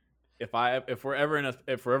that. If we're ever in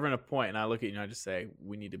a point and I look at you and I just say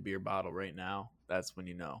we need a beer bottle right now, that's when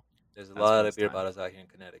you know. There's a That's lot when of it's beer time. bottles out here in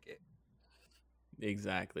Connecticut.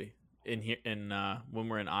 Exactly. In here, when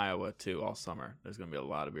we're in Iowa too, all summer, there's gonna be a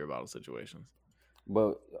lot of beer bottle situations.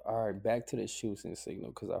 But all right, back to the shooting signal,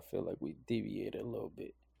 because I feel like we deviated a little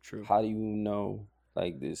bit. True. How do you know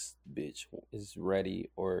like this bitch is ready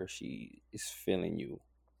or she is feeling you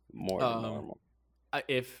more than normal?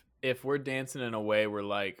 If we're dancing in a way where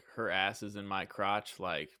like her ass is in my crotch,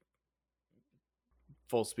 like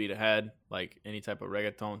full speed ahead, like any type of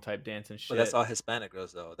reggaeton type dancing shit. But that's all Hispanic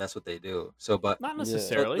girls, though. That's what they do. So, but Not Yeah.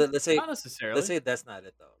 necessarily. so let's say Not necessarily. that's not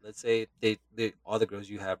it though. Let's say they all the girls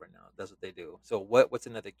you have right now. That's what they do. So what's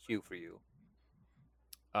another cue for you?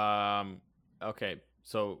 Okay.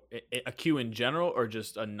 So a cue in general, or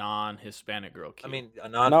just a non-Hispanic girl cue? I mean, a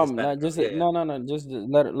No, non-Hispanic not girl. just Yeah, yeah. no. Just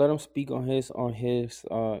let him speak on his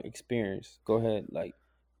experience. Go ahead. Like,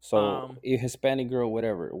 so a Hispanic girl,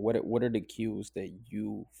 whatever. What are the cues that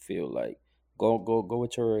you feel like? Go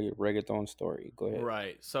with your reggaeton story. Go ahead.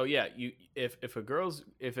 Right. So yeah, if a girl's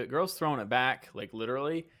throwing it back, like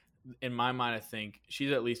literally, in my mind, I think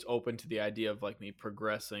she's at least open to the idea of like me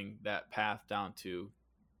progressing that path down to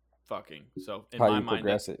fucking. So in How my you mind,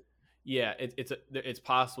 progress it? yeah, it's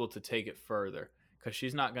possible to take it further because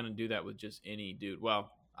she's not going to do that with just any dude.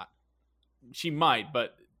 Well, she might,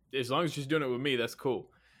 but as long as she's doing it with me, that's cool.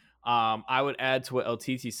 I would add to what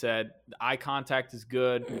LTT said. The eye contact is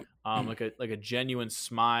good. Like a genuine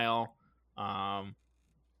smile. You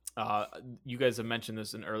guys have mentioned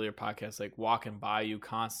this in earlier podcasts, like walking by you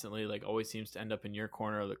constantly, like always seems to end up in your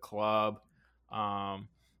corner of the club. In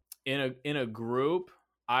a group,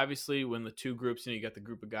 obviously when the two groups, you got the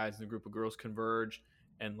group of guys and the group of girls converge,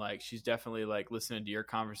 and like she's definitely like listening to your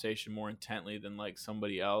conversation more intently than like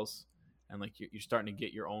somebody else, and like you're starting to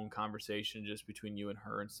get your own conversation just between you and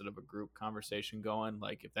her instead of a group conversation going.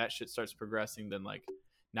 Like if that shit starts progressing, then like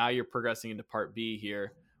now you're progressing into part B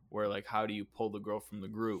here, where like how do you pull the girl from the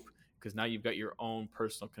group, because now you've got your own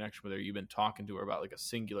personal connection with her. You've been talking to her about like a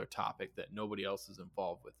singular topic that nobody else is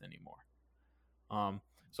involved with anymore.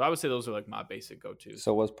 So I would say those are like my basic go-tos.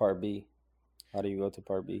 So what's part B? How do you go to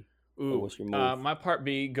part B? Ooh, what's your move? My part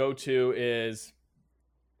B go-to is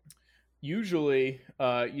usually,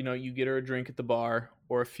 you get her a drink at the bar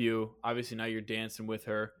or a few. Obviously, now you're dancing with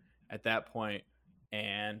her at that point,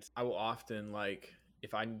 and I will often, like,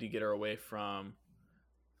 if I need to get her away from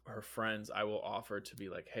her friends, I will offer to be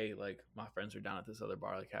like, hey, like my friends are down at this other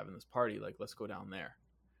bar, like having this party, like let's go down there.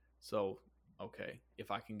 So okay,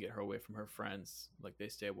 if I can get her away from her friends, like they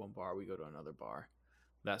stay at one bar, we go to another bar.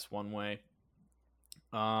 That's one way.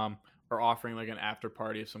 Or offering like an after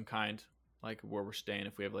party of some kind, like where we're staying,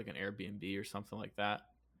 if we have like an Airbnb or something like that.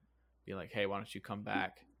 Be like, hey, why don't you come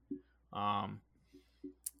back?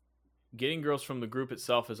 Getting girls from the group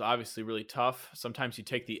itself is obviously really tough. Sometimes you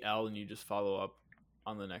take the L and you just follow up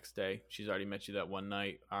on the next day. She's already met you that one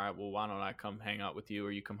night. All right, well, why don't I come hang out with you,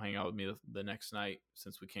 or you come hang out with me the next night,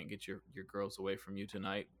 since we can't get your girls away from you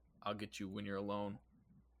tonight. I'll get you when you're alone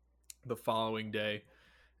the following day,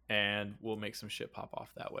 and we'll make some shit pop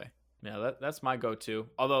off that way. Yeah, that's my go-to.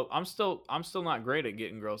 Although I'm still not great at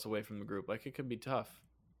getting girls away from the group. Like it could be tough.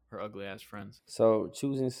 Her ugly ass friends. So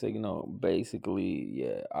choosing signal, basically,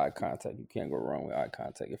 yeah, eye contact. You can't go wrong with eye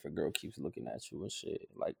contact if a girl keeps looking at you and shit.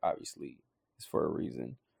 Like obviously, it's for a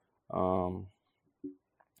reason. I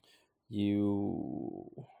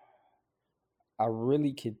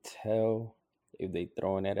really could tell if they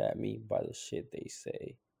throwing it at me by the shit they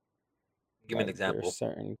say. Give me an example. There's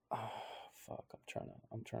certain. Fuck,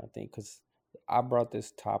 I'm trying to think, because I brought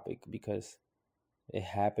this topic because it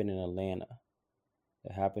happened in Atlanta.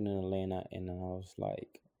 It happened in Atlanta, and I was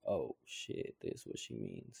like, "Oh shit, this is what she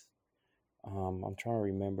means." I'm trying to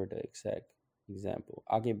remember the exact example.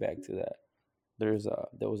 I'll get back to that. There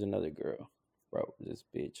was another girl, bro. This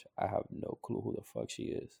bitch, I have no clue who the fuck she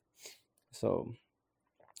is. So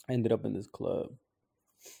I ended up in this club,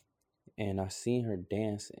 and I seen her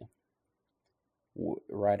dancing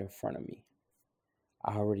right in front of me.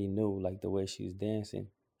 I already knew like the way she's dancing,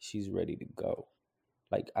 she's ready to go.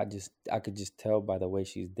 Like I could just tell by the way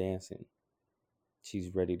she's dancing,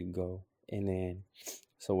 she's ready to go. And then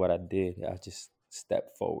so what I did, I just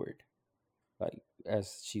stepped forward. Like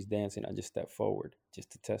as she's dancing, I just stepped forward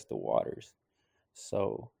just to test the waters.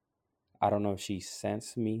 So I don't know if she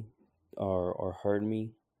sensed me or heard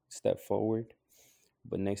me step forward,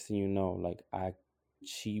 but next thing you know, like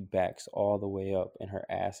she backs all the way up and her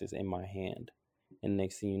ass is in my hand. And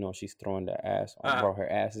next thing you know, she's throwing the ass on, bro.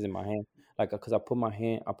 Her ass is in my hand, like cause I put my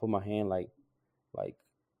hand like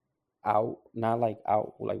out, not like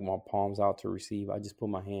out, like my palms out to receive. I just put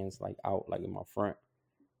my hands like out, like in my front,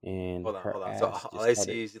 and Hold on, her hold on. So ass all just I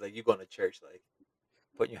started. see is like you going to church, like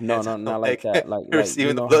putting your No, hands no, out, not like like that. Like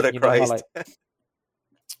receiving the blood of you know how like Christ.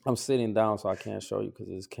 I'm sitting down, so I can't show you because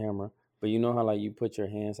it's camera. But you know how like you put your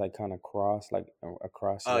hands like kind of cross, like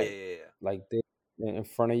across, Oh yeah, yeah, yeah. like this in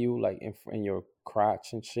front of you, like in your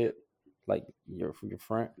crotch and Yep. shit, like your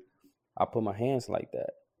front. I put my hands like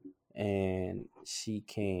that, and she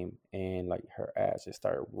came and like her ass just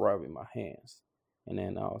started rubbing my hands, and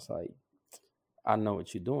then I was like, I know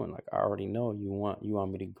what you're doing. Like I already know you want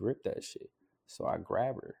me to grip that shit. So I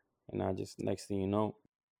grab her, and I just next thing you know,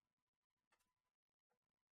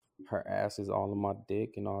 her ass is all in my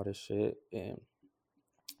dick and all this shit, and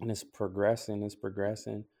it's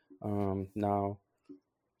progressing. Now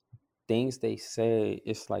things they say,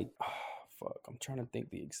 it's like, oh, fuck. I'm trying to think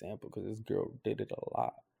the example because this girl did it a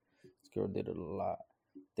lot. This girl did it a lot.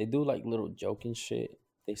 They do like little joking shit.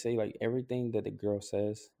 They say like everything that the girl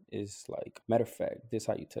says is like, matter of fact, this is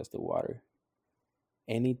how you test the water.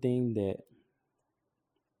 Anything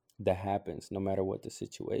that happens, no matter what the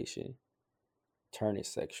situation, turn it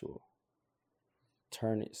sexual.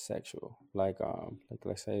 Turn it sexual. Like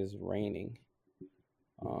let's say it's raining.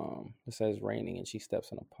 Let's say it's raining and she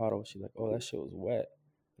steps in a puddle. She's like, "Oh, that shit was wet,"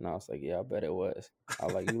 and I was like, "Yeah, I bet it was." I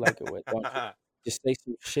was like, "You like it wet, don't you?" Just say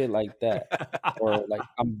some shit like that, or like,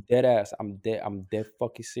 I'm dead ass. I'm dead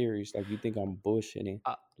fucking serious. Like you think I'm bullshitting?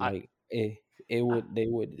 I Like it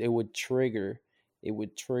would trigger, it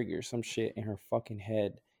would trigger some shit in her fucking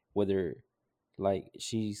head, whether like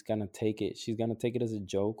she's gonna take it as a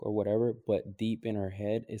joke or whatever, but deep in her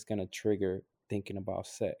head it's gonna trigger thinking about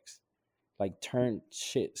sex. Like turn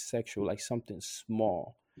shit sexual, like something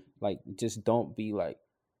small. Like just don't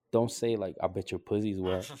say like, I bet your pussy's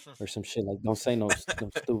wet or some shit. Like don't say no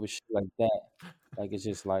stupid shit like that. Like it's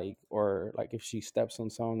just like, or like if she steps on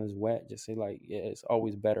someone that's wet, just say like, yeah, it's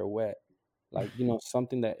always better wet. Like,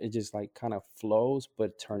 something that it just like kind of flows,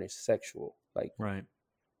 but turn it sexual. Like, right.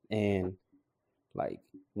 and like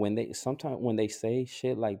when they say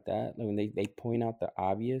shit like that, like when they point out the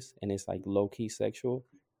obvious and it's like low key sexual,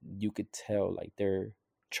 you could tell like they're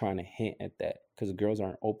trying to hint at that because girls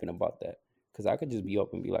aren't open about that. Because I could just be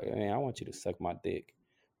open and be like, man, I want you to suck my dick,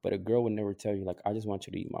 but a girl would never tell you like, I just want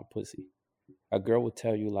you to eat my pussy. A girl would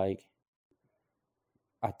tell you like,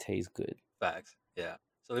 I taste good. Facts. Yeah.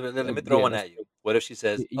 So let me throw Yeah, one that's at you. What if she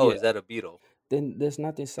says, "Oh, yeah. is that a beetle?" Then there's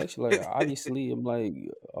nothing sexual. Like obviously, I'm like,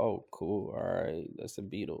 oh, cool, all right, that's a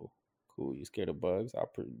beetle. Cool, you scared of bugs? I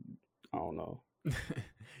don't know.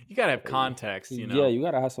 You gotta have Hey, context, yeah, you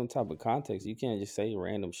gotta have some type of context. You can't just say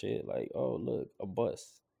random shit like, oh, look, a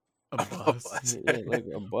bus. A A bus. bus. Yeah, like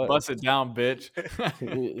a bus. Bust it down, bitch.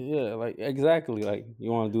 Yeah, like exactly. Like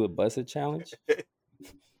you want to do a busted challenge?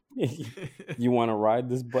 You want to ride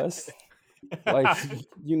this bus? Like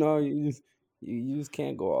you just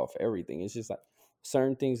can't go off everything. It's just like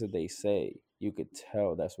certain things that they say, you could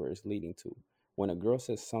tell that's where it's leading to. When a girl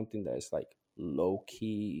says something that's like low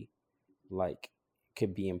key, like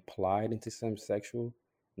could be implied into some sexual,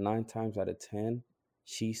 9 times out of 10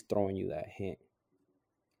 she's throwing you that hint.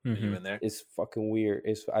 Are you Mhm. in there? It's fucking weird.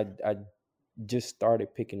 I just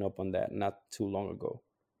started picking up on that not too long ago.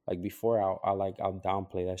 Like before, I'll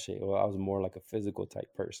downplay that shit. Well, I was more like a physical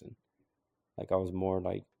type person. Like I was more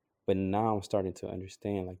like, but now I'm starting to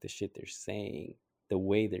understand like the shit they're saying, the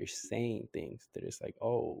way they're saying things. That it's like,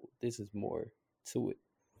 oh, this is more to it.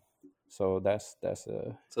 So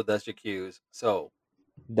So that's your cues. So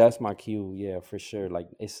that's my cue. Yeah, for sure. Like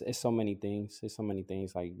it's so many things. It's so many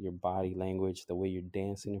things like your body language, the way you're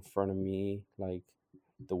dancing in front of me, like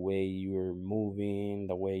the way you're moving,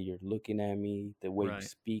 the way you're looking at me, the way you're Right.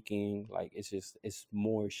 speaking. Like it's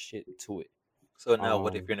more shit to it. So now,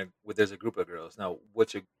 what if you're in there's a group of girls? Now, what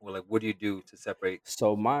do you do to separate?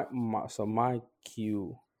 So my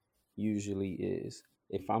cue usually is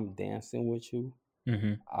if I'm dancing with you,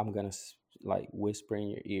 Mm-hmm. I'm gonna like whisper in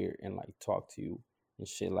your ear and like talk to you and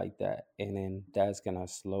shit like that, and then that's gonna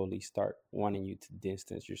slowly start wanting you to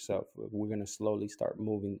distance yourself. We're gonna slowly start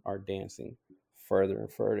moving our dancing further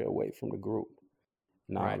and further away from the group.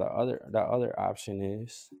 Now Right. the other option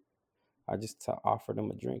is I just offer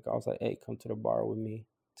them a drink. I was like, hey, come to the bar with me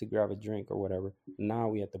to grab a drink or whatever. Now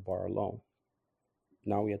we at the bar alone.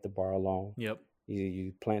 Yep.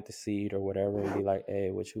 You plant the seed or whatever and be like, hey,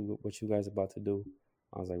 what you guys about to do?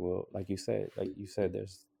 I was like, well, like you said,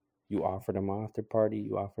 there's you offer them an after party,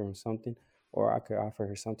 you offer them something, or I could offer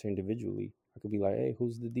her something individually. I could be like, hey,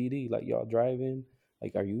 who's the DD? Like, y'all driving?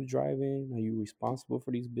 Like, are you driving? Are you responsible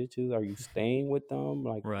for these bitches? Are you staying with them?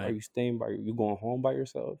 Like, are Right. you staying by? You going home by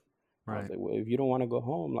yourself? I was Right. like, well, if you don't want to go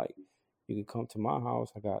home, like, you can come to my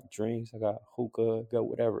house. I got drinks, I got hookah, got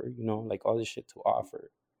whatever, like all this shit to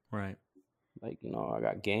offer. Right. Like, I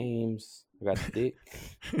got games, I got dick.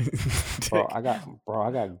 Bro, I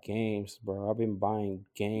got games, bro. I've been buying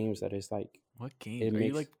games that is like What games? it Are you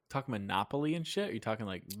makes like talking Monopoly and shit? Or are you talking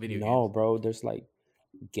like video no, games? bro. There's like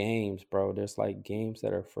games, bro. There's like games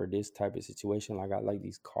that are for this type of situation. Like I got like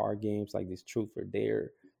these card games, like this truth or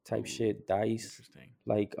dare type Ooh, shit, dice. Interesting.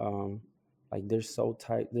 Like there's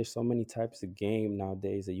so many types of game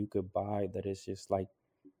nowadays that you could buy that is just like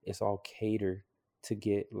it's all catered to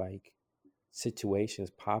get like situations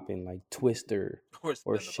popping, like Twister Or or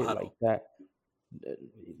spin the shit like bottle? that.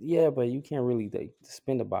 Yeah, but you can't really like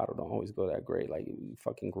spin the bottle. Don't always go that great. Like you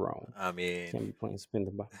fucking grown. I mean, Can't be playing spin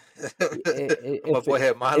the bottle. my boy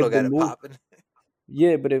had Milo If the got it mood, popping.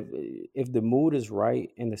 yeah, but if the mood is right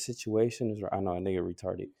and the situation is right, I know a nigga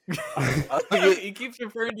retarded. He keeps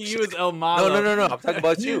referring to you as El Malo. No. I'm talking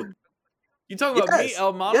about you. You talking about me, Yes,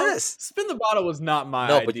 El Malo? yes. Spin the bottle was not my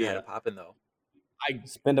No, idea. but you had it popping though. I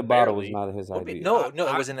Spin the bottle was barely. not his What idea. no, it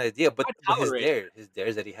I- wasn't an idea. But I his tolerate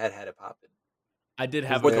dares that he had it popping. I did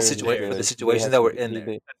have With a the couple situation, dares. for the situations that were in there.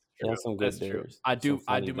 He had some good That's true. dares. I Some do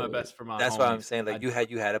funny my dares. best for my That's homies. why I'm saying like you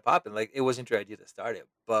had it popping. Like it wasn't your idea to start it,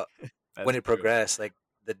 but when it true. progressed, like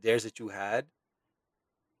the dares that you had.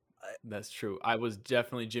 That's true. I was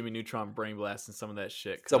definitely Jimmy Neutron brain blasting some of that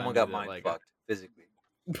shit. Someone got mind fucked physically.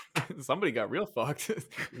 Somebody got real fucked.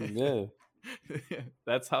 Yeah.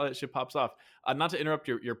 That's how that shit pops off. Not to interrupt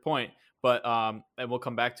your point, but and we'll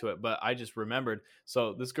come back to it. But I just remembered.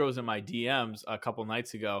 So this girl was in my DMs a couple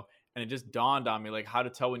nights ago, and it just dawned on me like how to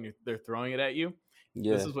tell when they're throwing it at you.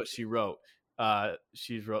 Yeah. This is what she wrote.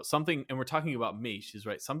 She wrote something, and we're talking about me. She's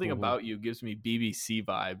right. Something about you gives me BBC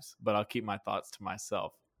vibes, but I'll keep my thoughts to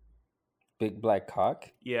myself. Big black cock.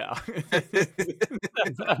 Yeah.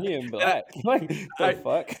 He ain't black. Like the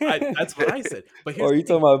fuck? That's what I said. But or you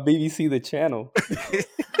talking about BBC the channel?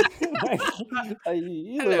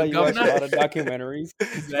 You look like you watch a lot of documentaries.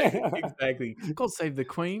 Exactly. Go save the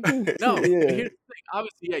queen. No, Yeah. here's the thing.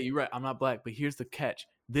 Obviously, yeah, you're right. I'm not black, but here's the catch.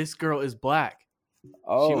 This girl is black.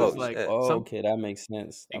 Oh, she was like, okay, that makes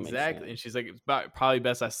sense. Exactly. And she's like, it's probably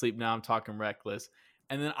best I sleep now. I'm talking reckless.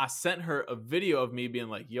 And then I sent her a video of me being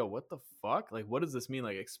like, yo, what the fuck? Like, what does this mean?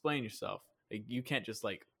 Like, explain yourself. Like, you can't just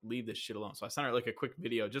like leave this shit alone. So I sent her like a quick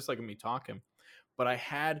video, just like me talking. But I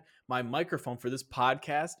had my microphone for this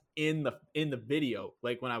podcast in the video,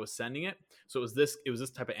 like when I was sending it. So it was this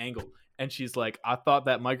type of angle. And she's like, I thought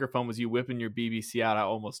that microphone was you whipping your BBC out. I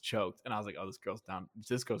almost choked. And I was like, oh, this girl's down.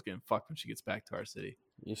 This girl's getting fucked when she gets back to our city.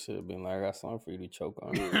 You should have been like, I got something for you to choke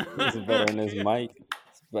on. It's better than this mic.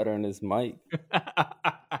 It's better than this mic.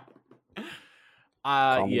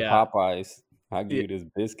 Call me Popeyes. I'll give you this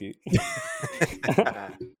biscuit.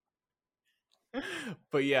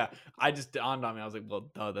 But yeah, I just dawned on me. I was like, well,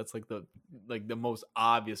 duh, that's like the most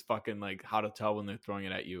obvious fucking like how to tell when they're throwing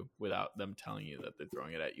it at you without them telling you that they're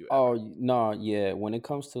throwing it at you. Oh no, yeah. When it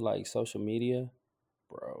comes to like social media,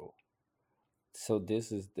 bro. So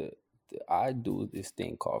this is I do this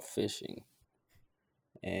thing called fishing,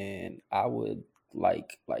 and I would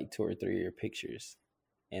like 2 or 3 of your pictures,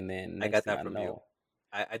 and then next I got thing that from know, you.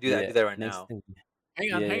 I do that. I do that right now.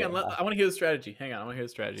 Hang on. I want to hear the strategy. Hang on, I want to hear the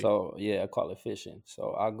strategy. So yeah, I call it fishing.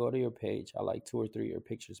 So I'll go to your page. I like 2 or 3 of your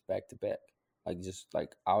pictures back to back. Like just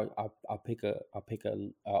like I'll pick a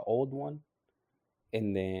old one,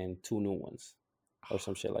 and then 2 new ones, or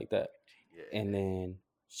some shit like that. Yeah. And then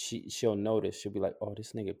she'll notice. She'll be like, "Oh,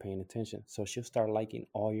 this nigga paying attention." So she'll start liking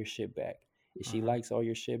all your shit back. If she likes all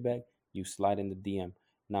your shit back, you slide in the DM.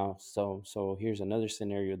 Now, so here's another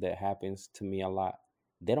scenario that happens to me a lot.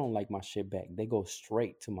 they don't like my shit back. They go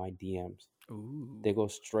straight to my DMs. Ooh. They go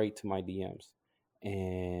straight to my DMs,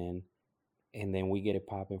 and then we get it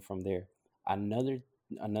popping from there. Another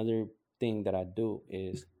thing that I do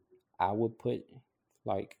is I would put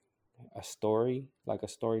like a story,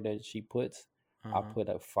 that she puts. I put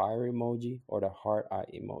a fire emoji or the heart eye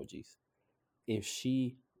emojis. If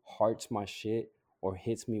she hearts my shit or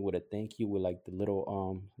hits me with a thank you with like the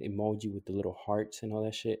little emoji with the little hearts and all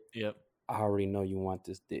that shit, Yep. I already know you want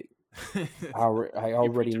this dick. I You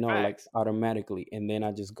already preaching know, like, facts. automatically, and then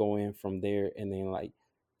I just go in from there, and then like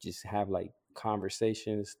just have like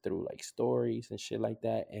conversations through like stories and shit like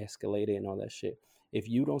that, escalate it and all that shit. If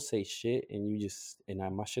you don't say shit and you just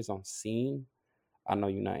my shit's on scene, I know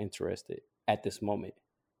you're not interested at this moment.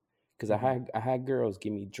 Because I had girls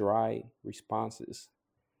give me dry responses,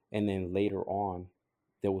 and then later on,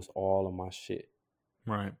 there was all of my shit.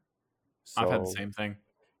 Right. So I've had the same thing.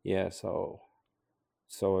 yeah, so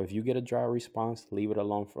if you get a dry response, leave it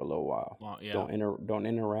alone for a little while. Well, yeah. Don't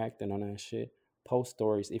interact and all that shit. Post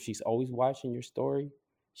stories. If she's always watching your story,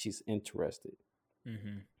 she's interested.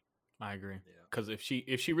 I agree. Yeah. Because if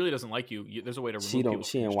she really doesn't like you, there's a way to remove She people ain't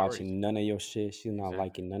from your stories. watching none of your shit. She's not Exactly.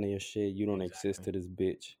 liking none of your shit. You don't exist to this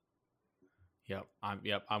bitch. Yep,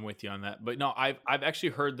 I'm with you on that. But no, I've actually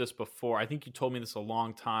heard this before. I think you told me this a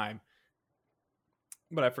long time,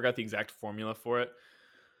 but I forgot the exact formula for it.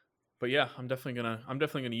 But yeah, I'm definitely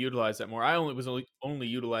gonna utilize that more. I was only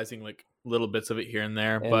utilizing like little bits of it here and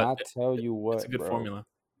there, And but I tell you it's a what, good bro, formula.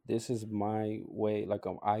 this is my way. Like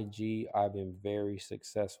on IG, I've been very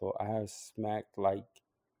successful. I have smacked like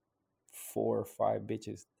 4 or 5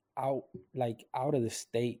 bitches out of the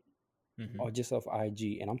state or just off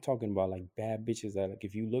IG. And I'm talking about like bad bitches that, like,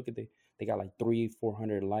 if you look at they got like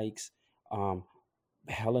 300-400 likes,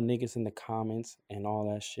 hella niggas in the comments and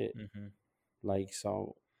all that shit. Like,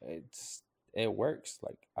 so it works.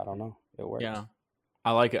 Like, I don't know, it works. Yeah,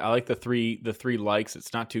 I like it. I like the three likes.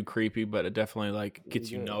 It's not too creepy, but it definitely like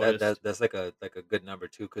gets you noticed. That's like a good number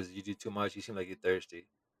too, because you do too much, you seem like you're thirsty.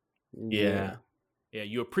 Yeah,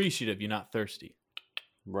 you appreciative, you're not thirsty.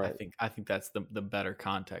 Right. I think that's the better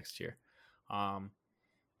context here.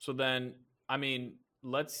 So then, I mean,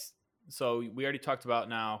 so we already talked about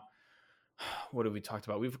now. What have we talked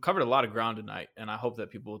about? We've covered a lot of ground tonight, and I hope that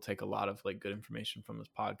people will take a lot of like good information from this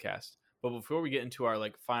podcast. But before we get into our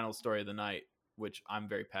like final story of the night, which I'm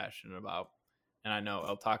very passionate about, and I know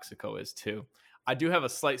El Toxico is too, I do have a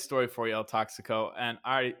slight story for you, El Toxico, and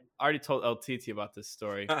I already told El Titi about this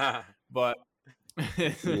story, but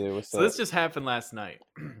so this just happened last night.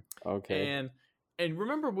 Okay. And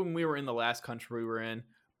remember when we were in the last country we were in,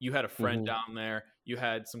 you had a friend down there, you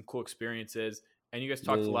had some cool experiences, and you guys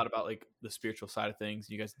talked a lot about like the spiritual side of things.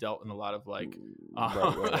 You guys dealt in a lot of like,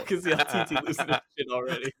 I can see LTT losing his shit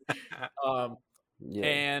already.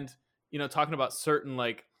 And talking about certain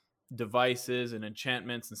like devices and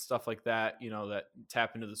enchantments and stuff like that, that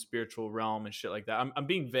tap into the spiritual realm and shit like that. I'm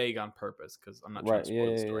being vague on purpose because I'm not trying to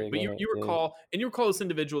spoil the story. But you recall, and you recall this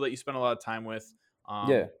individual that you spent a lot of time with.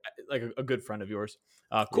 Like a good friend of yours.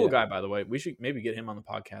 Cool guy, by the way. We should maybe get him on the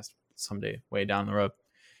podcast someday, way down the road.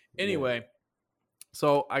 Anyway,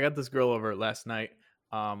 so I got this girl over last night.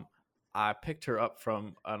 I picked her up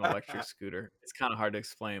from an electric scooter. It's kind of hard to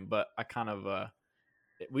explain, but I kind of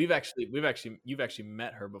you've actually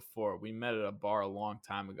met her before. We met at a bar a long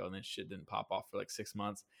time ago, and then shit didn't pop off for like 6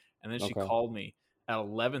 months. And then she called me at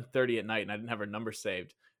 11:30 at night, and I didn't have her number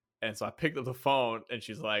saved. And so I picked up the phone, and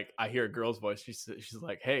she's like, I hear a girl's voice. She's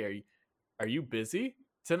like, "Hey, are you busy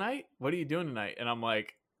tonight? What are you doing tonight?" And I'm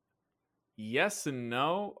like, yes and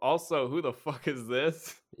no. Also, who the fuck is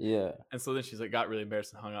this? Yeah. And so then she's like, got really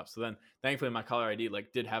embarrassed and hung up. So then thankfully my caller ID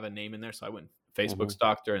like did have a name in there. So I went Facebook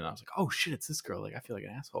stalked her, and I was like, oh shit, it's this girl. Like, I feel like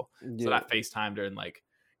an asshole. So then I FaceTimed her and like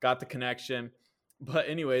got the connection. But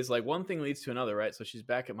anyways, like one thing leads to another, right? So she's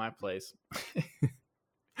back at my place.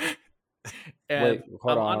 Wait,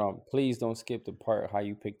 hold on. Please don't skip the part how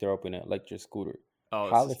you picked her up in an electric scooter.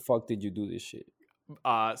 How the fuck did you do this shit?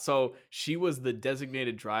 So she was the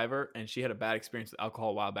designated driver, and she had a bad experience with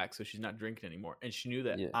alcohol a while back, so she's not drinking anymore. And she knew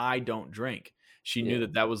that I don't drink. She knew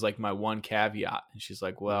that was like my one caveat. And she's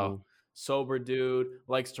like, well, sober dude,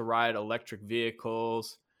 likes to ride electric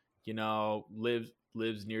vehicles,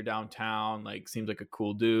 lives near downtown, like seems like a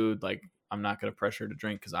cool dude. Like, I'm not going to pressure her to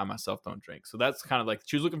drink because I myself don't drink. So that's kind of like,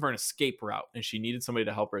 she was looking for an escape route, and she needed somebody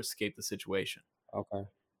to help her escape the situation. Okay.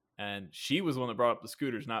 And she was the one that brought up the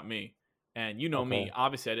scooters, not me. And me,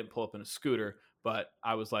 obviously I didn't pull up in a scooter, but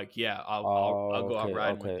I was like, yeah, I'll go out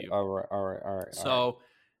riding with you. All right. So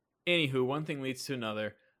anywho, one thing leads to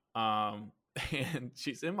another. And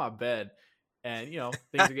she's in my bed, and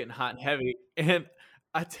things are getting hot and heavy. And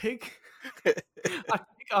I take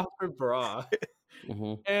off her bra,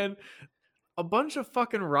 and a bunch of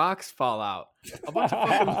fucking rocks fall out. A bunch of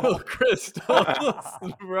fucking little crystals,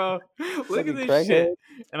 bro. Look at Fucking this shit. crackhead.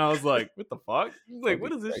 And I was like, what the fuck? Like,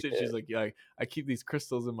 what Fucking is this shit? She's crackhead. like, yeah, I keep these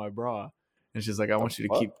crystals in my bra. And she's like, I want you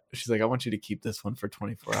to fuck? keep. She's like, I want you to keep this one for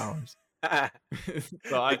 24 hours. So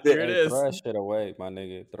Like here it Hey, is. throw that shit away, my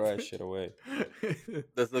nigga. Throw that shit away.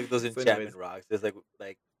 those So enchantment anyways, rocks. There's like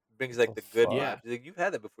brings like Oh, the good fuck. Yeah. vibes. Like, you've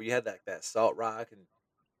had that before. You had that salt rock and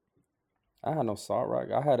I had no salt rock.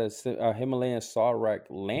 I had a Himalayan salt rock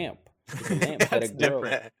lamp. It's a lamp That's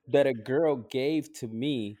different. that a girl gave to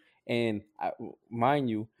me, and mind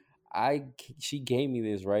you, she gave me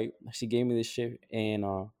this, right. She gave me this shit, and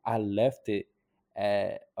I left it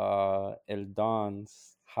at El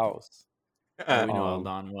Don's house. Oh, we know Um,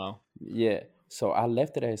 Eldon well. Yeah. So I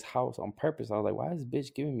left it at his house on purpose. I was like, why is this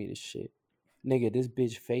bitch giving me this shit? Nigga, this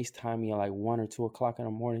bitch FaceTime me at like 1 or 2 o'clock in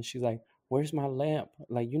the morning. She's like, where's my lamp?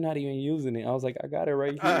 Like, you're not even using it. I was like, I got it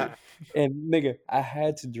right here. And nigga, I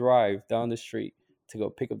had to drive down the street to go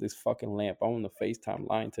pick up this fucking lamp. I'm on the FaceTime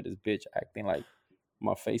line to this bitch acting like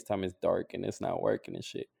my FaceTime is dark and it's not working and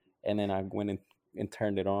shit. And then I went and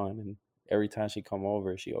turned it on. And every time she come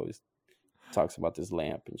over, she always talks about this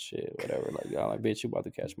lamp and shit, whatever. Like, I'm like, bitch, you about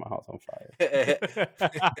to catch my house on fire.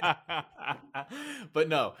 But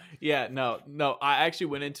no. I actually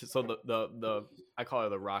went into the I call her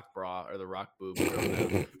the rock bra or the rock boob.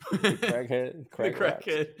 Crackhead, The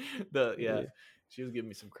crackhead. She was giving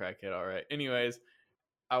me some crackhead. All right. Anyways,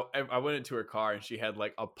 I went into her car and she had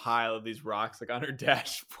like a pile of these rocks like on her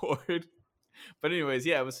dashboard. But anyways,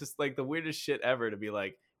 yeah, it was just like the weirdest shit ever to be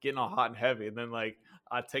like getting all hot and heavy, and then like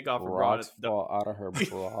I take off her bra. Rocks fall out of her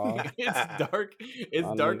bra. It's dark.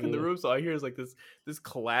 It's dark in the room, so I hear is like this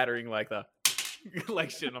clattering like the like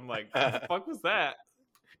shit. And I'm like, what the fuck was that?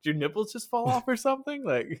 Did your nipples just fall off or something?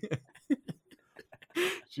 Like,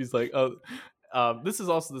 she's like, oh. This is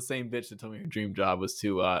also the same bitch that told me her dream job was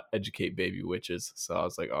to educate baby witches. So I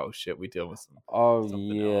was like, oh shit, we dealing with some. Oh something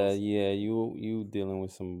yeah, else. yeah. You dealing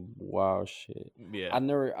with some wild shit. Yeah. I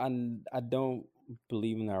don't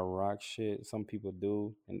believe in that rock shit. Some people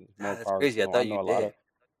do, and it's more that's power crazy. to I them. thought know you a lot did.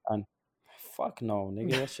 of. Fuck no,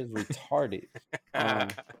 nigga. That shit's retarded.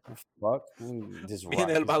 Fuck. This Me rock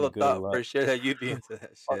and El is Malo some good thought luck. for sure that you'd be into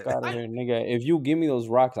that Fuck shit. out of here, nigga. If you give me those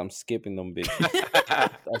rocks, I'm skipping them bitches.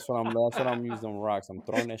 That's what I'm using them rocks. I'm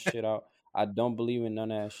throwing that shit out. I don't believe in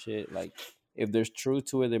none of that shit. Like, if there's truth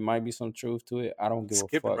to it, there might be some truth to it. I don't give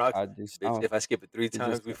Skipping a fuck. rocks, I just bitch. If I skip it 3 it's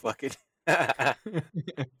times, just we fucking.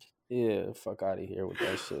 yeah, fuck out of here with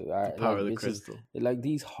that shit. The power Like of the bitches, crystal. like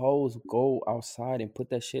these hoes go outside and put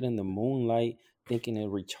that shit in the moonlight, thinking it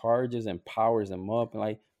recharges and powers them up. And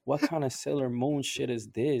like, what kind of Sailor Moon shit is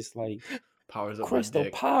this? Like, Powers up crystal my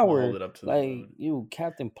dick. I'm gonna power. hold it up to the Like, moon. you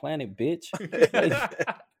Captain Planet, bitch. Like,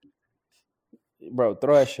 bro,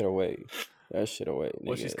 throw that shit away. That shit away, nigga.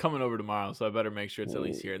 Well, she's coming over tomorrow, so I better make sure it's at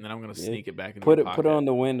least here, and then I'm gonna sneak it back in Put her it pocket. on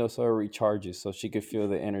the window so it recharges, so she could feel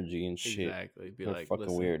the energy and shit. Exactly. Be Her like, fucking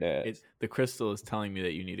listen, weird ass. the crystal is telling me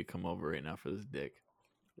that you need to come over right now for this dick.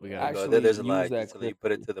 We gotta Actually, there's a use lot that until you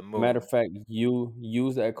put it to the moon. Matter of fact, you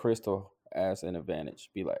use that crystal as an advantage.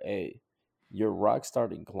 Be like, hey, your rock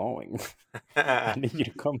started glowing. I need you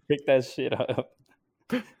to come pick that shit up.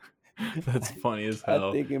 That's funny as hell.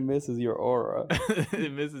 I think it misses your aura.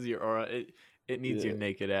 It misses your aura. It needs your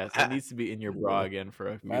naked ass. It needs to be in your bra again for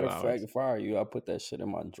a few Matter of hours. fact, if I were you, I put that shit in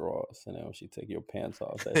my drawers, and then when she take your pants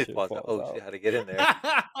off, that shit falls out. Shit, how to get in there?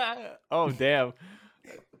 Oh damn,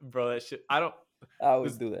 bro, that shit. I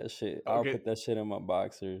would do that shit. I'll put that shit in my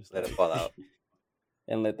boxers. Let it fall out.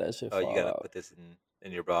 And let that shit fall out. You gotta put this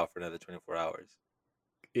in your bra for another 24 hours.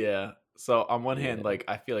 Yeah. So on one hand, like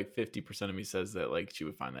I feel like 50% of me says that like she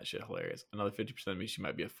would find that shit hilarious. Another 50% of me, she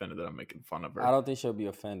might be offended that I'm making fun of her. I don't think she'll be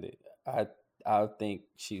offended. I think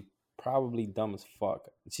she probably dumb as fuck.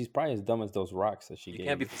 She's probably as dumb as those rocks that she gave. You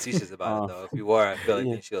can't be facetious about it though. If you are, I feel like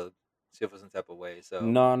then she'll feel some type of way. So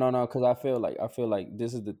no, because I feel like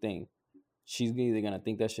this is the thing. She's either gonna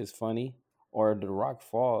think that shit's funny, or the rock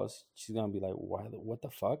falls. She's gonna be like, "Why? What the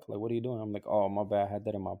fuck? Like, what are you doing?" I'm like, "Oh, my bad. I had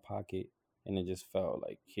that in my pocket, and it just fell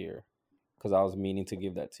like here." Because I was meaning to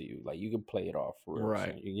give that to you. Like, you can play it off for real.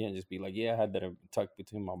 Right. So you can't just be like, yeah, I had that tucked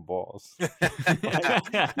between my balls.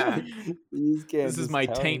 This is my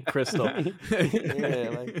taint crystal.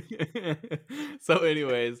 Yeah. So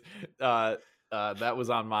anyways, that was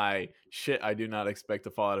on my shit. I do not expect to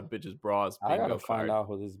fall out of bitches' bras. I gotta bingo find card. out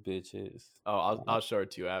who this bitch is. Oh, I'll show it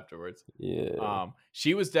to you afterwards. Yeah.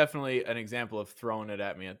 She was definitely an example of throwing it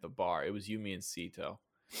at me at the bar. It was you, me, and Cito.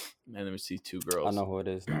 And then we see two girls. I know who it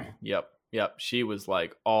is now. Yep. She was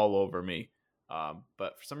like all over me.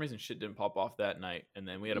 But for some reason, shit didn't pop off that night, and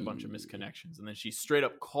then we had a bunch of misconnections. And then she straight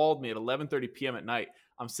up called me at 11:30 p.m. at night.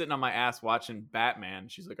 I'm sitting on my ass watching Batman.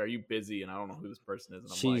 She's like, "Are you busy?" And I don't know who this person is.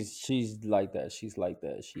 And I'm she's like that. She's like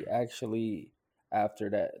that. She actually, after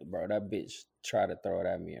that, bro, that bitch tried to throw it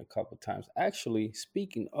at me a couple times. Actually,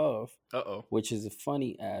 speaking of, which is a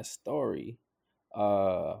funny ass story.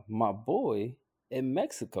 My boy in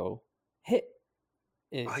Mexico hit.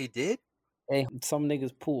 Oh, he did? Some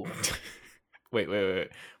niggas pool. Wait.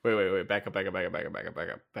 Back up.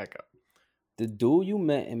 The dude you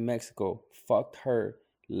met in Mexico fucked her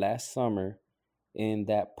last summer in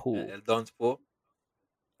that pool. El Don's pool?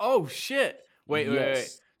 Oh, shit. Wait.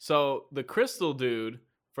 Yes. So the crystal dude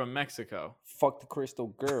from Mexico fucked the crystal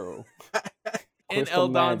girl. in El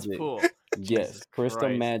Don's pool. Yes, Crystal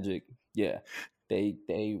Magic. Yeah. They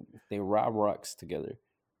rob rocks together.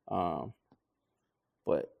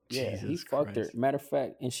 But yeah, he fucked her. Matter of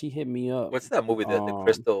fact, and she hit me up. What's that movie? The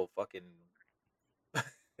Crystal fucking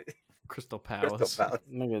Crystal Palace.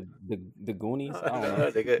 Nigga, the Goonies. I don't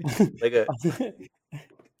know. Nigga.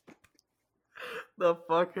 The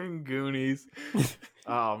fucking Goonies.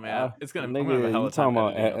 Oh man, it's gonna. Nigga, you talking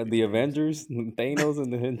about the Avengers, Thanos,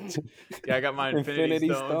 and the yeah, I got my Infinity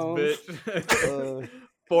Stones. Bitch.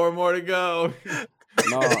 4 more to go.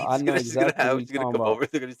 No, I know exactly what you're talking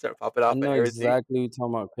about. They're gonna start popping off. I know exactly what you're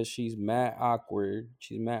talking about because she's mad awkward.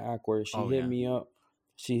 She hit me up.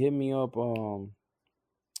 She hit me up.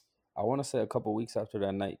 I want to say a couple weeks after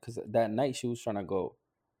that night, because that night she was trying to go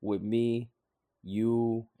with me,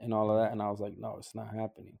 you, and all of that, and I was like, no, it's not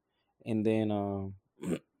happening. And then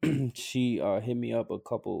she hit me up a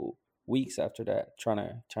couple weeks after that, trying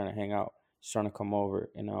to hang out. She's trying to come over,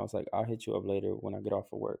 and I was like, I'll hit you up later when I get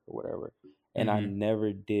off of work or whatever. And I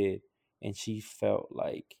never did, and she felt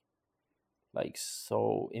like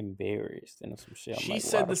so embarrassed and some shit. She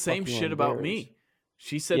said the same shit about me.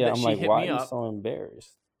 She said that she hit me up. Why are you so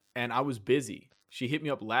embarrassed? And I was busy. She hit me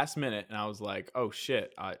up last minute, and I was like, "Oh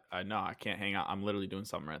shit, I know I can't hang out. I'm literally doing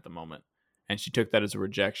something right at the moment." And she took that as a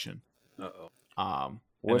rejection.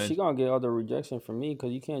 Well, she gonna get other rejection from me,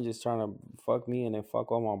 because you can't just try to fuck me and then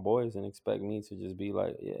fuck all my boys and expect me to just be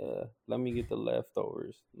like, "Yeah, let me get the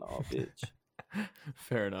leftovers." No, bitch.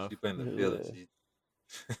 Fair enough. She's playing the field.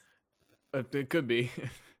 It could be.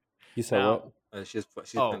 You said what? She's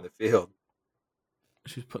playing the field.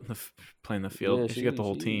 She's playing the field. Yeah, she got the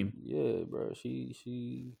whole team. Yeah, bro.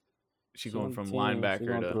 She going from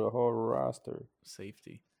linebacker to the whole roster.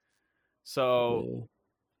 Safety. So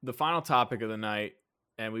the final topic of the night,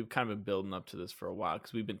 and we've kind of been building up to this for a while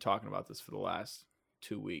because we've been talking about this for the last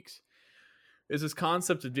 2 weeks, is this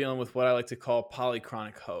concept of dealing with what I like to call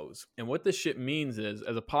polychronic hoes. And what this shit means is,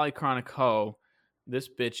 as a polychronic hoe, this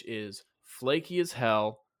bitch is flaky as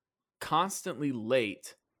hell, constantly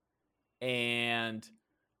late, and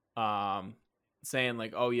saying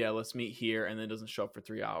like, oh yeah, let's meet here, and then doesn't show up for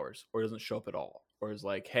 3 hours, or doesn't show up at all, or is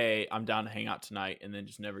like, hey, I'm down to hang out tonight, and then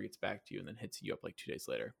just never gets back to you, and then hits you up like 2 days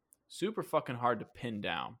later. Super fucking hard to pin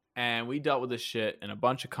down. And we dealt with this shit in a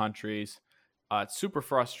bunch of countries. It's super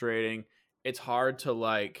frustrating. It's hard to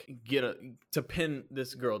like to pin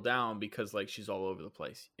this girl down because like she's all over the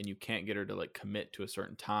place, and you can't get her to like commit to a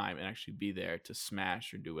certain time and actually be there to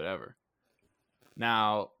smash or do whatever.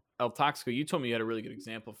 Now, El Toxico, you told me you had a really good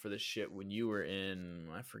example for this shit when you were in,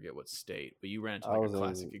 I forget what state, but you ran into like a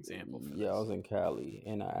classic example for this. I was in Cali,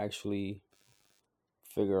 and I actually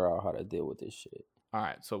figure out how to deal with this shit. All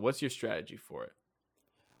right, so what's your strategy for it?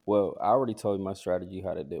 Well, I already told you my strategy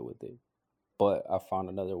how to deal with it, but I found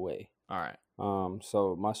another way. All right.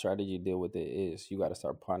 So my strategy to deal with it is you got to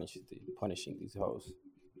start punishing these hoes.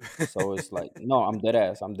 So it's like, no, I'm dead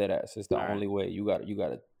ass. It's the only way. You got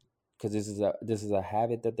to, because this is a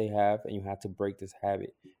habit that they have, and you have to break this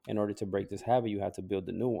habit. In order to break this habit, you have to build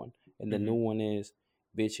the new one. And the new one is,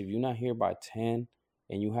 bitch, if you're not here by 10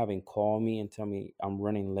 and you haven't called me and tell me I'm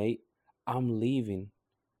running late, I'm leaving.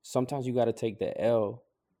 Sometimes you got to take the L.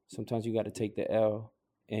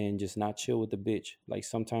 And just not chill with the bitch. Like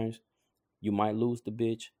sometimes you might lose the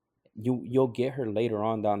bitch. You'll get her later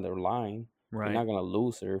on down the line. Right. You're not gonna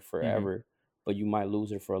lose her forever, but you might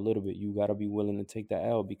lose her for a little bit. You gotta be willing to take the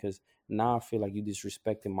L, because now I feel like you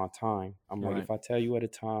disrespecting my time. I'm like, if I tell you at a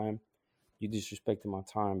time, you disrespecting my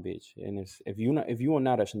time, bitch. And if you are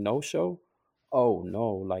not a no show, oh no,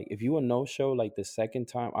 like if you a no show, like the second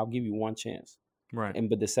time, I'll give you one chance. Right.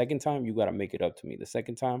 But the second time, you gotta make it up to me. The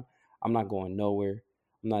second time, I'm not going nowhere.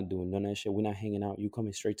 I'm not doing none of that shit. We're not hanging out. You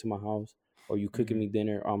coming straight to my house, or you cooking me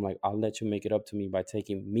dinner, or I'm like, I'll let you make it up to me by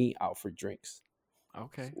taking me out for drinks.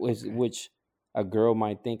 Okay. Which a girl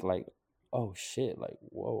might think like, oh shit, like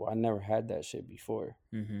whoa, I never had that shit before.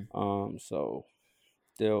 Mm-hmm. So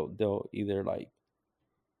they'll either like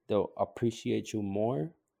they'll appreciate you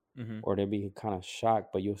more, Mm-hmm. or they'll be kind of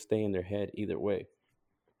shocked, but you'll stay in their head either way.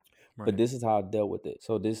 But Right. this is how I dealt with it.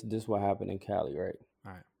 So this what happened in Cali, right?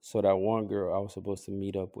 All right. So that one girl I was supposed to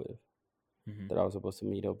meet up with, Mm-hmm.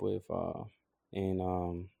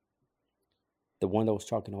 and the one that was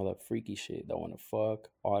talking all that freaky shit, that want to fuck,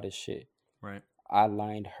 all this shit. Right. I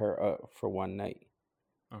lined her up for one night,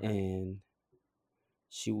 Okay. and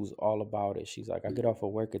she was all about it. She's like, I get off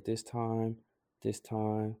of work at this time,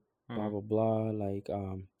 blah blah blah. Like,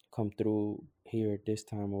 come through here at this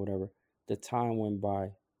time or whatever. The time went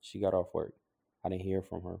by. She got off work. I didn't hear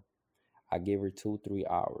from her. I gave her 2-3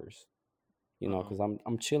 hours. You know, because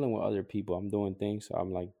I'm chilling with other people. I'm doing things. So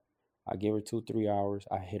I'm like, I gave her 2-3 hours.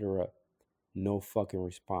 I hit her up. No fucking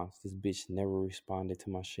response. This bitch never responded to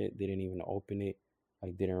my shit. Didn't even open it.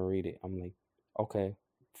 Like, didn't read it. I'm like, okay,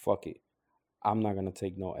 fuck it. I'm not gonna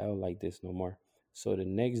take no L like this no more. So the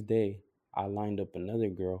next day, I lined up another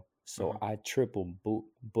girl. So I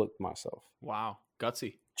booked myself. Wow,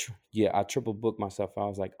 gutsy. Yeah, I triple booked myself. I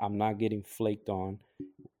was like, I'm not getting flaked on.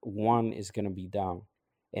 One is gonna be down,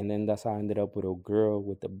 and then that's how I ended up with a girl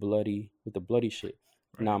with the bloody shit.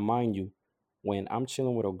 Right. Now, mind you, when I'm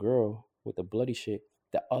chilling with a girl with the bloody shit,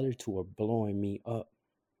 the other two are blowing me up.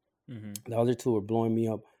 Mm-hmm. The other two are blowing me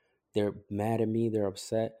up. They're mad at me. They're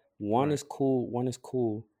upset. One is cool. One is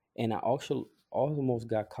cool. And I also almost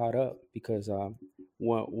got caught up because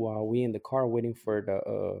while we in the car waiting for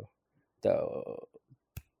the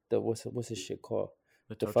what's this shit called?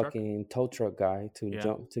 The fucking tow truck guy to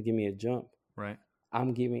jump to give me a jump. Right. I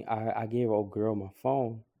gave old girl my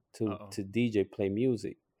phone to DJ play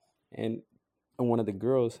music, and one of the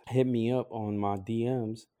girls hit me up on my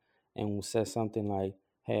DMs and said something like,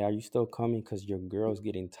 "Hey, are you still coming? Cause your girl's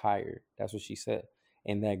getting tired." That's what she said.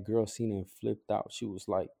 And that girl seen it and flipped out. She was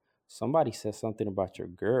like, "Somebody said something about your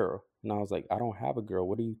girl." And I was like, "I don't have a girl.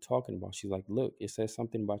 What are you talking about?" She's like, "Look, it says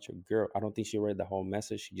something about your girl." I don't think she read the whole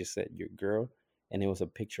message. She just said your girl, and it was a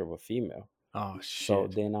picture of a female. Oh shit. So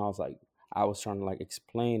then I was like, I was trying to like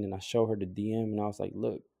explain, and I showed her the DM, and I was like,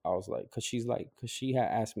 "Look," I was like, cause she had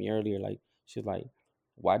asked me earlier, like, she's like,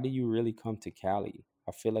 "Why did you really come to Cali?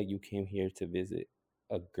 I feel like you came here to visit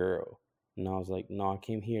a girl." And I was like, "No, I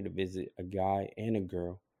came here to visit a guy and a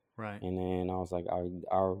girl." Right. And then I was like,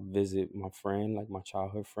 I'll visit my friend, like my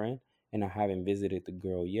childhood friend, and I haven't visited the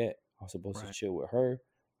girl yet. I was supposed to chill with her,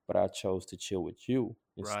 but I chose to chill with you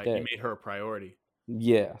instead. Right. You made her a priority.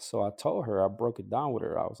 Yeah, so I told her, I broke it down with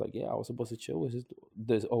her. I was like, yeah, I was supposed to chill with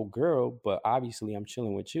this old girl, but obviously I'm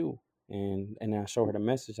chilling with you. And then I showed her the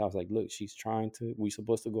message. I was like, look, she's trying to, we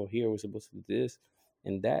supposed to go here, we're supposed to do this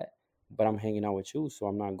and that, but I'm hanging out with you, so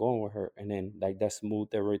I'm not going with her. And then like that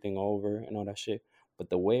smoothed everything over and all that shit. But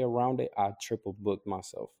the way around it, I triple booked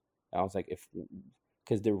myself. I was like,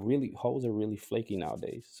 because hoes are really flaky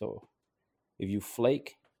nowadays. So if you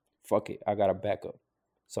flake, fuck it, I got a backup.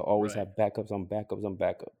 So always have backups on backups on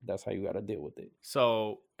backup. That's how you got to deal with it.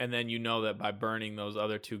 So, and then you know that by burning those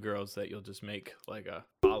other two girls, that you'll just make like a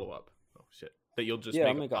follow up. Oh shit! That you'll just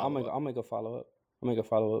I'll make a follow up. I'll make a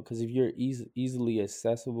follow up because if you're easily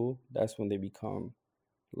accessible, that's when they become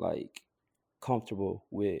like comfortable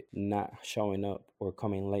with not showing up or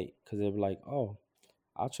coming late because they're like, oh,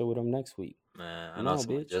 I'll chill with them next week. Man, I know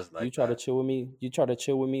someone bitch, just like you tried that. to chill with me. You tried to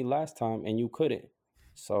chill with me last time and you couldn't.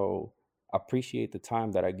 So appreciate the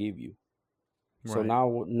time that I give you. So now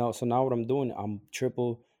what I'm doing, I'm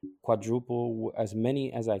triple, quadruple, as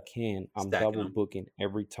many as I can. I'm Stacking double them. booking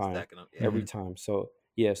every time. Stacking them, yeah. Every time. So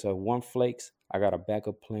yeah, so if one flakes, I got a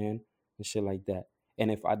backup plan and shit like that.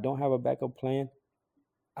 And if I don't have a backup plan,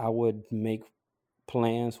 I would make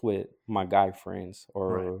plans with my guy friends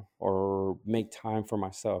or make time for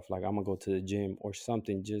myself. Like I'm gonna go to the gym or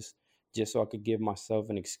something just so I could give myself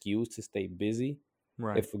an excuse to stay busy.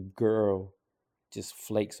 Right. If a girl just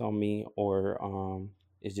flakes on me or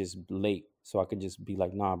it's just late, so I could just be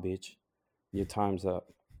like, nah, bitch, your time's up.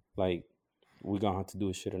 Like we're gonna have to do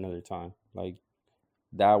this shit another time. Like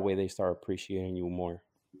that way they start appreciating you more.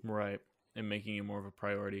 Right. And making you more of a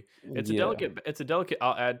priority. It's a delicate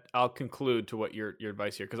I'll conclude to what your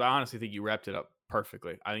advice here, because I honestly think you wrapped it up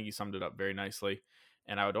perfectly. I think you summed it up very nicely,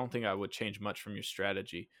 and I don't think I would change much from your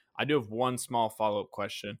strategy. I do have one small follow-up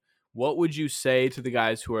question. What would you say to the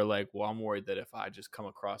guys who are like, well, I'm worried that if I just come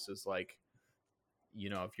across as like,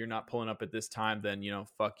 if you're not pulling up at this time, then,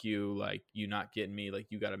 fuck you, like, you not getting me, like,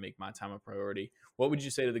 you got to make my time a priority. What would you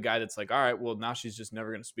say to the guy that's like, all right, well, now she's just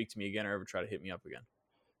never going to speak to me again or ever try to hit me up again?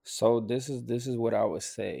 So this is what I would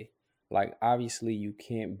say. Like obviously you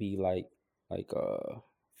can't be like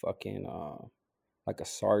fucking like a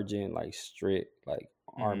sergeant, like strict, like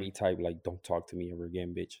army type, like don't talk to me ever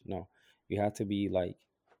again, bitch. No, you have to be like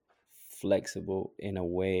flexible in a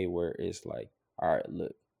way where it's like, all right,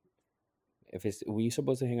 look, if it's we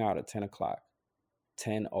supposed to hang out at 10 o'clock,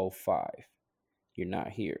 10:05, you're not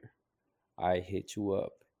here. I hit you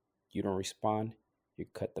up, you don't respond, you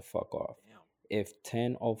cut the fuck off. Damn. If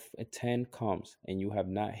 10 comes and you have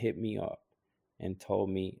not hit me up and told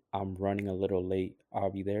me I'm running a little late, I'll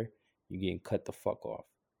be there, you getting cut the fuck off.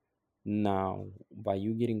 Now, by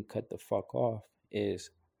you getting cut the fuck off is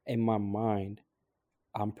in my mind,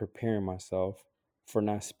 I'm preparing myself for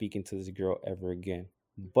not speaking to this girl ever again.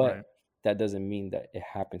 But Right. that doesn't mean that it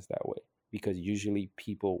happens that way, because usually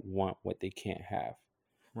people want what they can't have.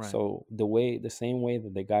 Right. So the same way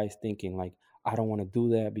that the guy's thinking like, I don't want to do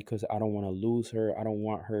that because I don't want to lose her. I don't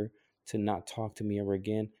want her to not talk to me ever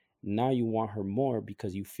again. Now you want her more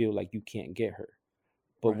because you feel like you can't get her.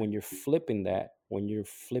 But Right. when you're flipping that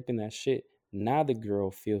shit, now the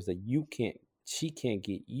girl feels that she can't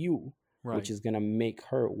get you, Right. which is gonna make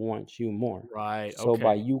her want you more. Right. So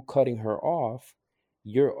by Okay. you cutting her off,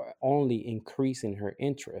 you're only increasing her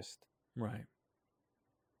interest. Right.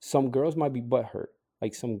 Some girls might be butthurt.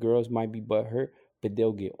 Like some girls might be butthurt, but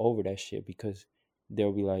they'll get over that shit because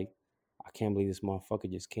they'll be like, I can't believe this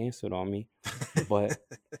motherfucker just canceled on me.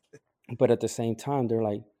 But at the same time, they're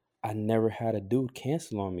like, I never had a dude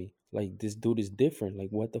cancel on me. Like this dude is different. Like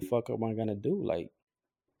what the fuck am I gonna do? Like,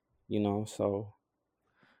 so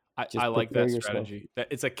I just like prepare that yourself. strategy.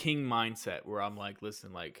 It's a king mindset where I'm like,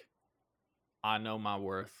 listen, like I know my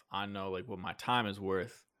worth. I know like what my time is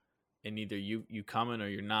worth, and either you coming or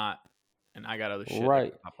you're not, and I got other shit that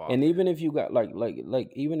Right. can pop off. And even if you got like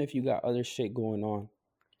even if you got other shit going on,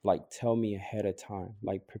 like tell me ahead of time.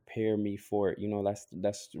 Like prepare me for it.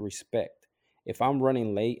 That's respect. If I'm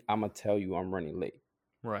running late, I'm gonna tell you I'm running late.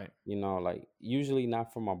 Right. Like usually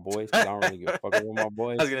not for my boys because I don't really give a fuck about my I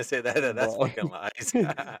boys. was gonna say that's But fucking lies.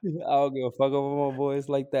 I don't give a fuck about my boys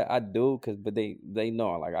like that. I do but they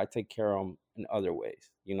know like I take care of them in other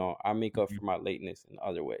ways. I make up for my lateness in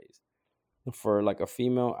other ways. For like a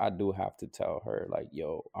female, I do have to tell her like,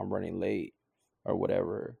 yo, I'm running late or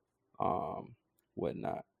whatever,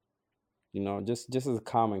 whatnot. Just as a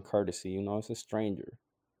common courtesy. It's a stranger.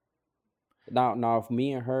 Now, if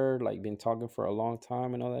me and her like been talking for a long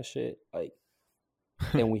time and all that shit, like,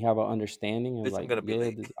 and we have an understanding and Bitch, I'm like, gonna be yeah,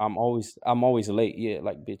 late. I'm always late. Yeah,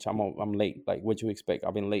 like, bitch, I'm late. Like, what you expect?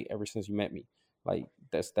 I've been late ever since you met me. Like,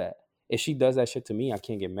 that's that. If she does that shit to me, I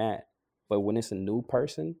can't get mad. But when it's a new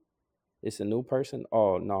person,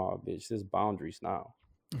 oh no, bitch, there's boundaries now.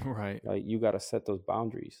 Right. Like, you gotta set those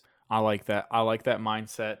boundaries. I like that. I like that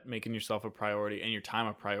mindset, making yourself a priority and your time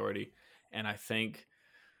a priority. And I think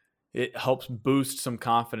it helps boost some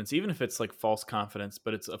confidence, even if it's like false confidence,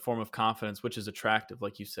 but it's a form of confidence, which is attractive.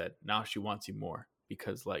 Like you said, now she wants you more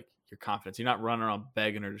because like your confidence, you're not running around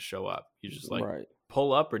begging her to show up. You're just like, Right.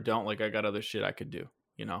 pull up or don't. Like I got other shit I could do,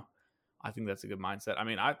 I think that's a good mindset. I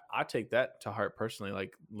mean, I take that to heart personally,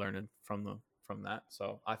 like learning from that.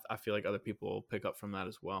 So I feel like other people will pick up from that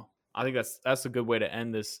as well. I think that's a good way to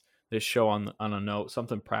end this show on a note,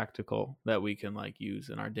 something practical that we can like use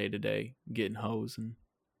in our day to day, getting hoes and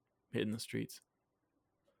hitting the streets.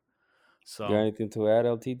 So, Got anything to add,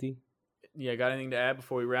 LTT? Yeah, got anything to add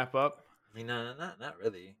before we wrap up? I mean, no, not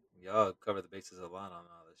really. Y'all cover the bases a lot on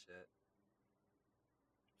all this shit.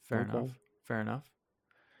 Fair enough.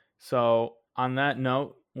 So, on that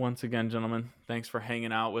note, once again, gentlemen, thanks for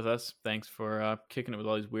hanging out with us. Thanks for kicking it with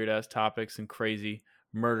all these weird ass topics and crazy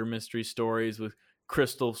murder mystery stories with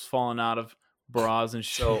crystals falling out of bras and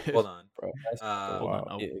shit. So hold on. Bro, that's Hold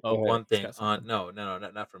on. yeah, Oh, go ahead. One thing got on something. no,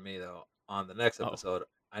 not for me though. On the next Oh. episode,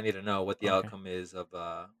 I need to know what the Okay. outcome is of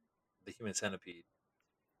the human centipede.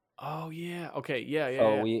 Oh yeah. Okay. Yeah.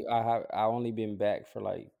 So I only been back for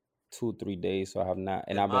like 2-3 days, so I have not,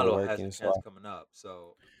 and The I've been model has a working, chance so coming up.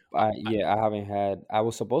 So I haven't had. I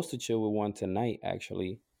was supposed to chill with one tonight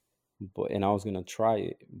actually, and I was gonna try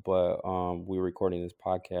it, but we were recording this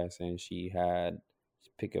podcast, and she had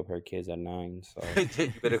to pick up her kids at 9. So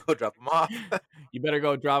you better go drop them off. You better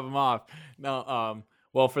go drop them off. No,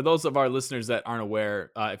 well, for those of our listeners that aren't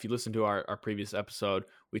aware, if you listen to our previous episode,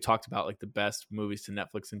 we talked about like the best movies to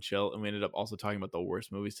Netflix and chill, and we ended up also talking about the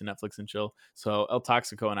worst movies to Netflix and chill. So El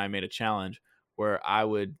Toxico and I made a challenge where I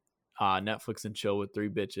would Netflix and chill with 3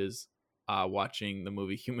 bitches watching the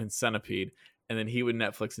movie Human Centipede, and then he would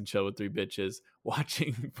Netflix and chill with 3 bitches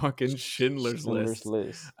watching fucking Schindler's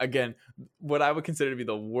List. Again, what I would consider to be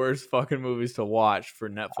the worst fucking movies to watch for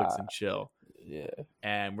Netflix and chill. Yeah.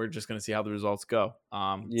 And we're just gonna see how the results go.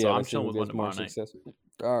 Yeah, So I'm chilling with one tomorrow night.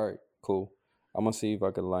 All right, cool. I'm gonna see if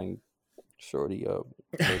I could line Shorty up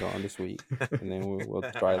later on this week, and then we'll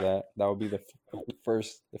try that. That would be the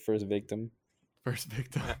first victim. First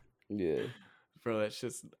victim. Yeah. Bro, that's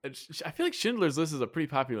just. I feel like Schindler's List is a pretty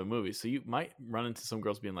popular movie, so you might run into some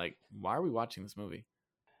girls being like, "Why are we watching this movie?"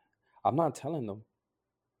 I'm not telling them.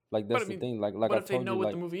 Like that's the thing. Like but I if they told know you, what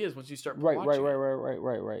like the movie is, once you start right. watching it.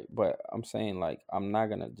 Right. But I'm saying like I'm not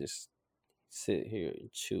gonna just sit here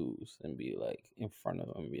and choose and be like in front of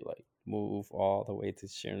them and be like move all the way to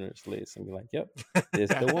Schindler's List and be like, "Yep, this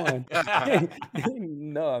the one."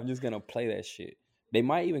 No, I'm just gonna play that shit. They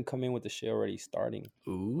might even come in with the shit already starting.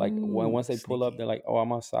 Ooh, Like once they pull up, sneaky. they're like, "Oh,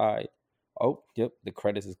 I'm outside." Oh, yep, the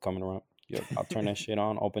credits is coming around. Yep, I'll turn that shit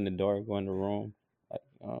on, open the door, go in the room.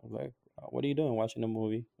 Like, what are you doing? Watching the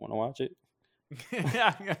movie? Want to watch it?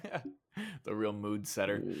 The real mood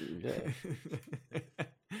setter. Yeah.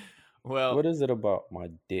 Well, what is it about? My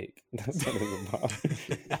dick. That's what it's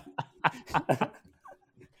about.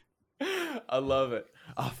 I love it.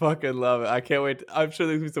 I fucking love it. I can't wait. I'm sure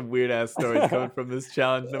there's gonna be some weird ass stories coming from this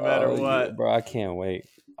challenge, no matter what. Yeah, bro, I can't wait.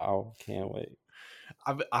 I can't wait.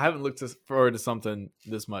 I haven't looked forward to something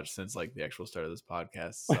this much since like the actual start of this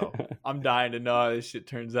podcast. So I'm dying to know how this shit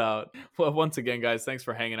turns out. Well, once again, guys, thanks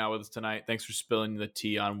for hanging out with us tonight. Thanks for spilling the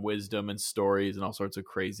tea on wisdom and stories and all sorts of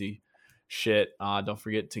crazy shit. Don't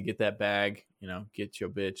forget to get that bag, get your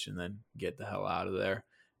bitch and then get the hell out of there.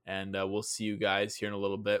 And we'll see you guys here in a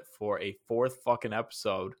little bit for a 4th fucking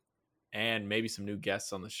episode and maybe some new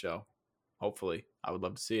guests on the show. Hopefully. I would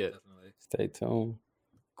love to see it. Definitely. Stay tuned.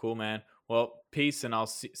 Cool, man. Well, peace, and I'll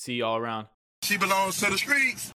see y'all around. She belongs to the streets.